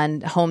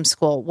and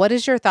homeschool. What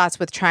is your thoughts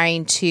with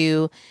trying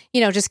to,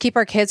 just keep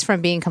our kids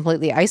from being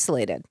completely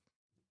isolated?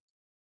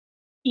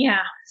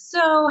 Yeah.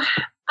 So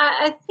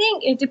I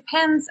think it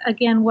depends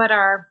again what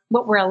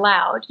we're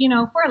allowed.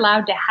 If we're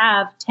allowed to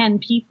have 10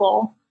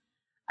 people,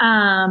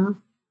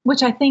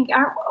 which I think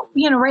are,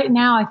 right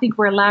now I think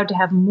we're allowed to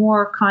have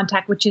more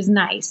contact, which is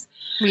nice.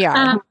 We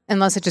are,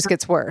 unless it just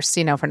gets worse,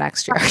 for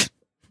next year.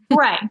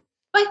 Right.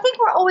 But I think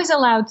we're always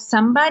allowed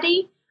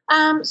somebody.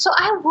 So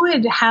I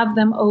would have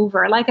them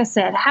over, like I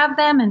said, have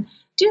them and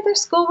do their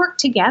schoolwork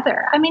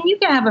together. I mean, you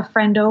can have a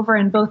friend over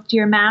and both do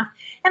your math.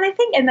 And I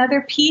think another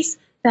piece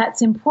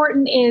that's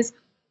important is,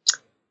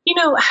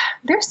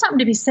 there's something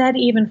to be said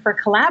even for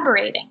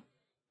collaborating.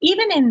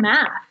 Even in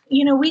math,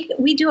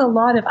 we do a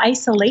lot of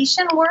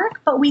isolation work,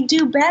 but we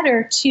do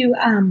better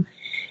to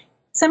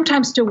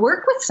sometimes to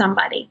work with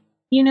somebody.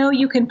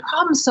 You can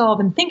problem solve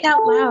and think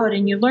out loud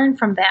and you learn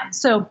from them.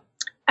 So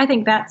I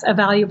think that's a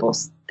valuable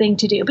thing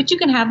to do, but you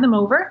can have them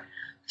over,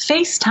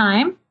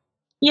 FaceTime,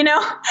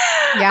 Yeah.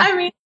 I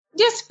mean,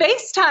 just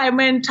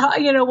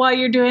FaceTime while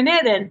you're doing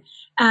it. And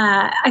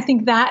I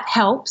think that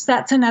helps.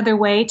 That's another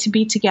way to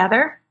be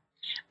together.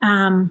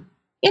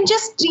 And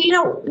just,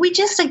 we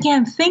just,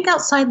 again, think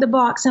outside the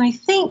box. And I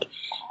think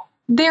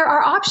there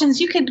are options.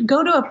 You could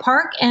go to a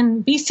park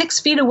and be 6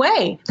 feet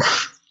away,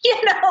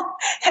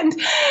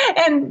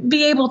 and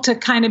be able to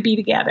kind of be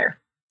together.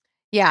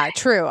 Yeah,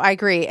 true. I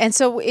agree. And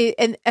so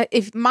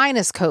if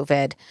minus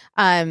COVID,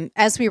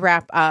 as we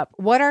wrap up,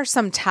 what are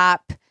some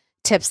top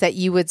tips that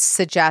you would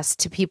suggest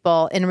to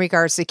people in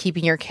regards to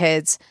keeping your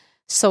kids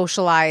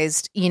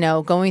socialized,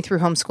 going through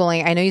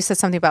homeschooling? I know you said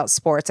something about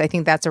sports. I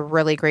think that's a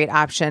really great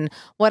option.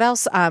 What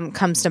else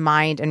comes to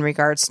mind in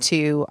regards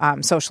to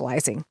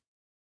socializing?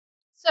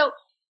 So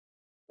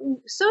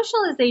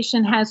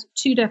socialization has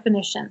two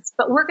definitions,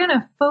 but we're going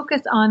to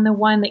focus on the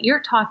one that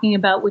you're talking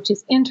about, which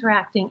is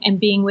interacting and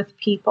being with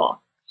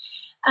people.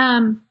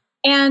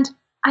 And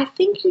I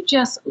think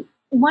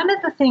one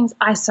of the things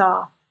I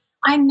saw,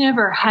 I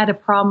never had a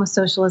problem with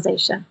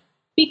socialization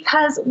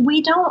because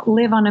we don't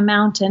live on a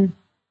mountain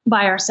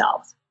by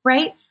ourselves,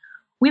 right?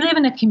 We live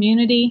in a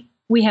community.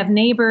 We have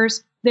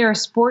neighbors. There are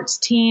sports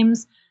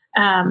teams.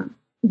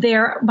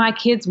 My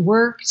kids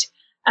worked.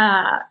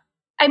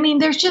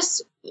 There's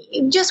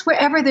just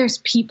wherever there's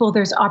people,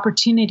 there's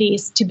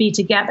opportunities to be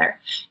together.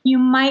 You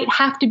might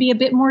have to be a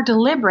bit more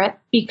deliberate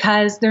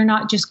because they're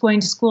not just going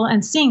to school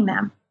and seeing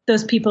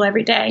those people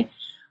every day.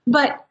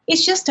 But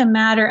it's just a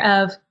matter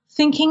of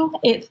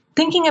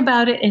thinking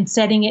about it and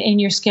setting it in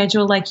your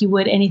schedule like you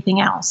would anything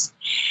else.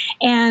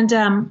 And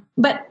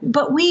but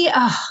we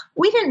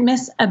didn't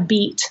miss a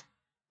beat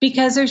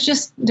because there's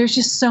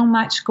just so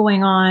much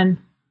going on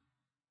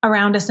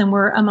around us and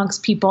we're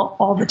amongst people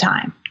all the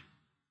time.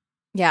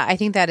 Yeah, I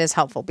think that is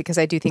helpful because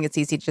I do think it's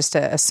easy just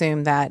to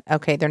assume that,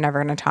 okay, they're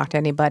never going to talk to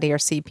anybody or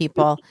see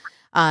people.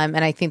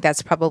 And I think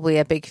that's probably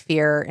a big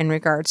fear in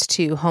regards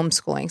to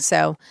homeschooling.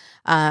 So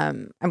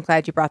I'm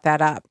glad you brought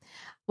that up.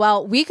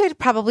 Well, we could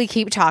probably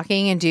keep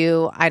talking and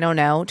do,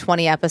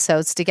 20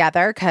 episodes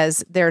together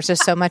because there's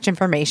just so much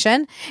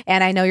information.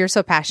 And I know you're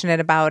so passionate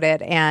about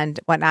it and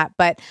whatnot.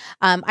 But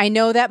I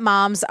know that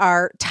moms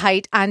are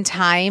tight on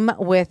time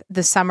with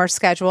the summer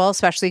schedule,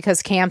 especially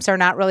because camps are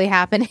not really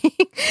happening.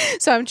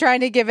 So I'm trying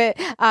to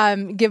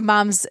give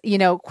moms,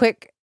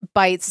 quick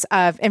bites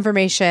of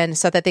information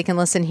so that they can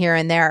listen here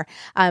and there.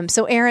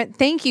 So Erin,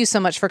 thank you so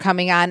much for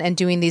coming on and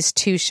doing these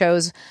 2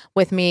 shows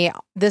with me.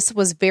 This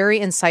was very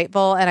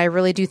insightful, and I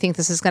really do think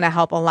this is going to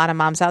help a lot of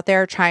moms out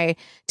there try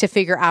to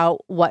figure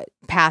out what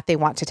path they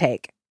want to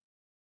take.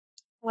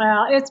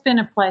 Well, it's been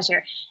a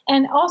pleasure.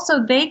 And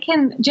also they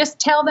can just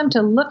tell them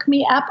to look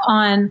me up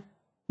on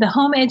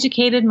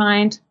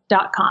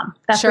thehomeeducatedmind.com.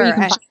 That's where you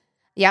can find it.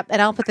 Yep.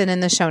 And I'll put that in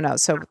the show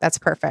notes. So that's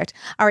perfect.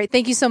 All right.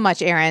 Thank you so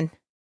much, Erin.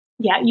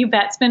 Yeah, you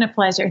bet. It's been a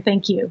pleasure.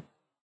 Thank you.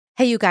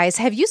 Hey, you guys,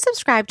 have you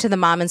subscribed to the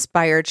Mom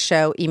Inspired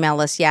Show email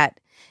list yet?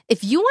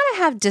 If you want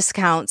to have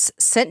discounts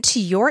sent to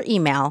your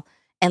email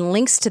and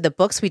links to the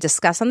books we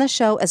discuss on the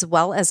show, as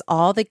well as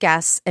all the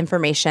guests'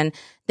 information,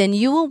 then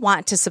you will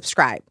want to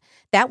subscribe.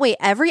 That way,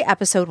 every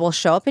episode will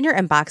show up in your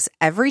inbox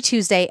every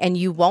Tuesday, and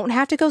you won't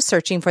have to go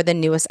searching for the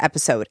newest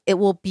episode. It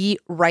will be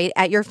right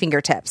at your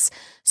fingertips.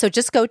 So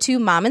just go to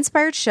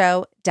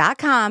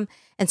mominspiredshow.com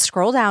and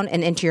scroll down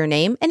and enter your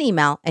name and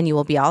email, and you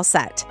will be all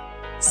set.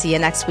 See you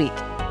next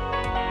week.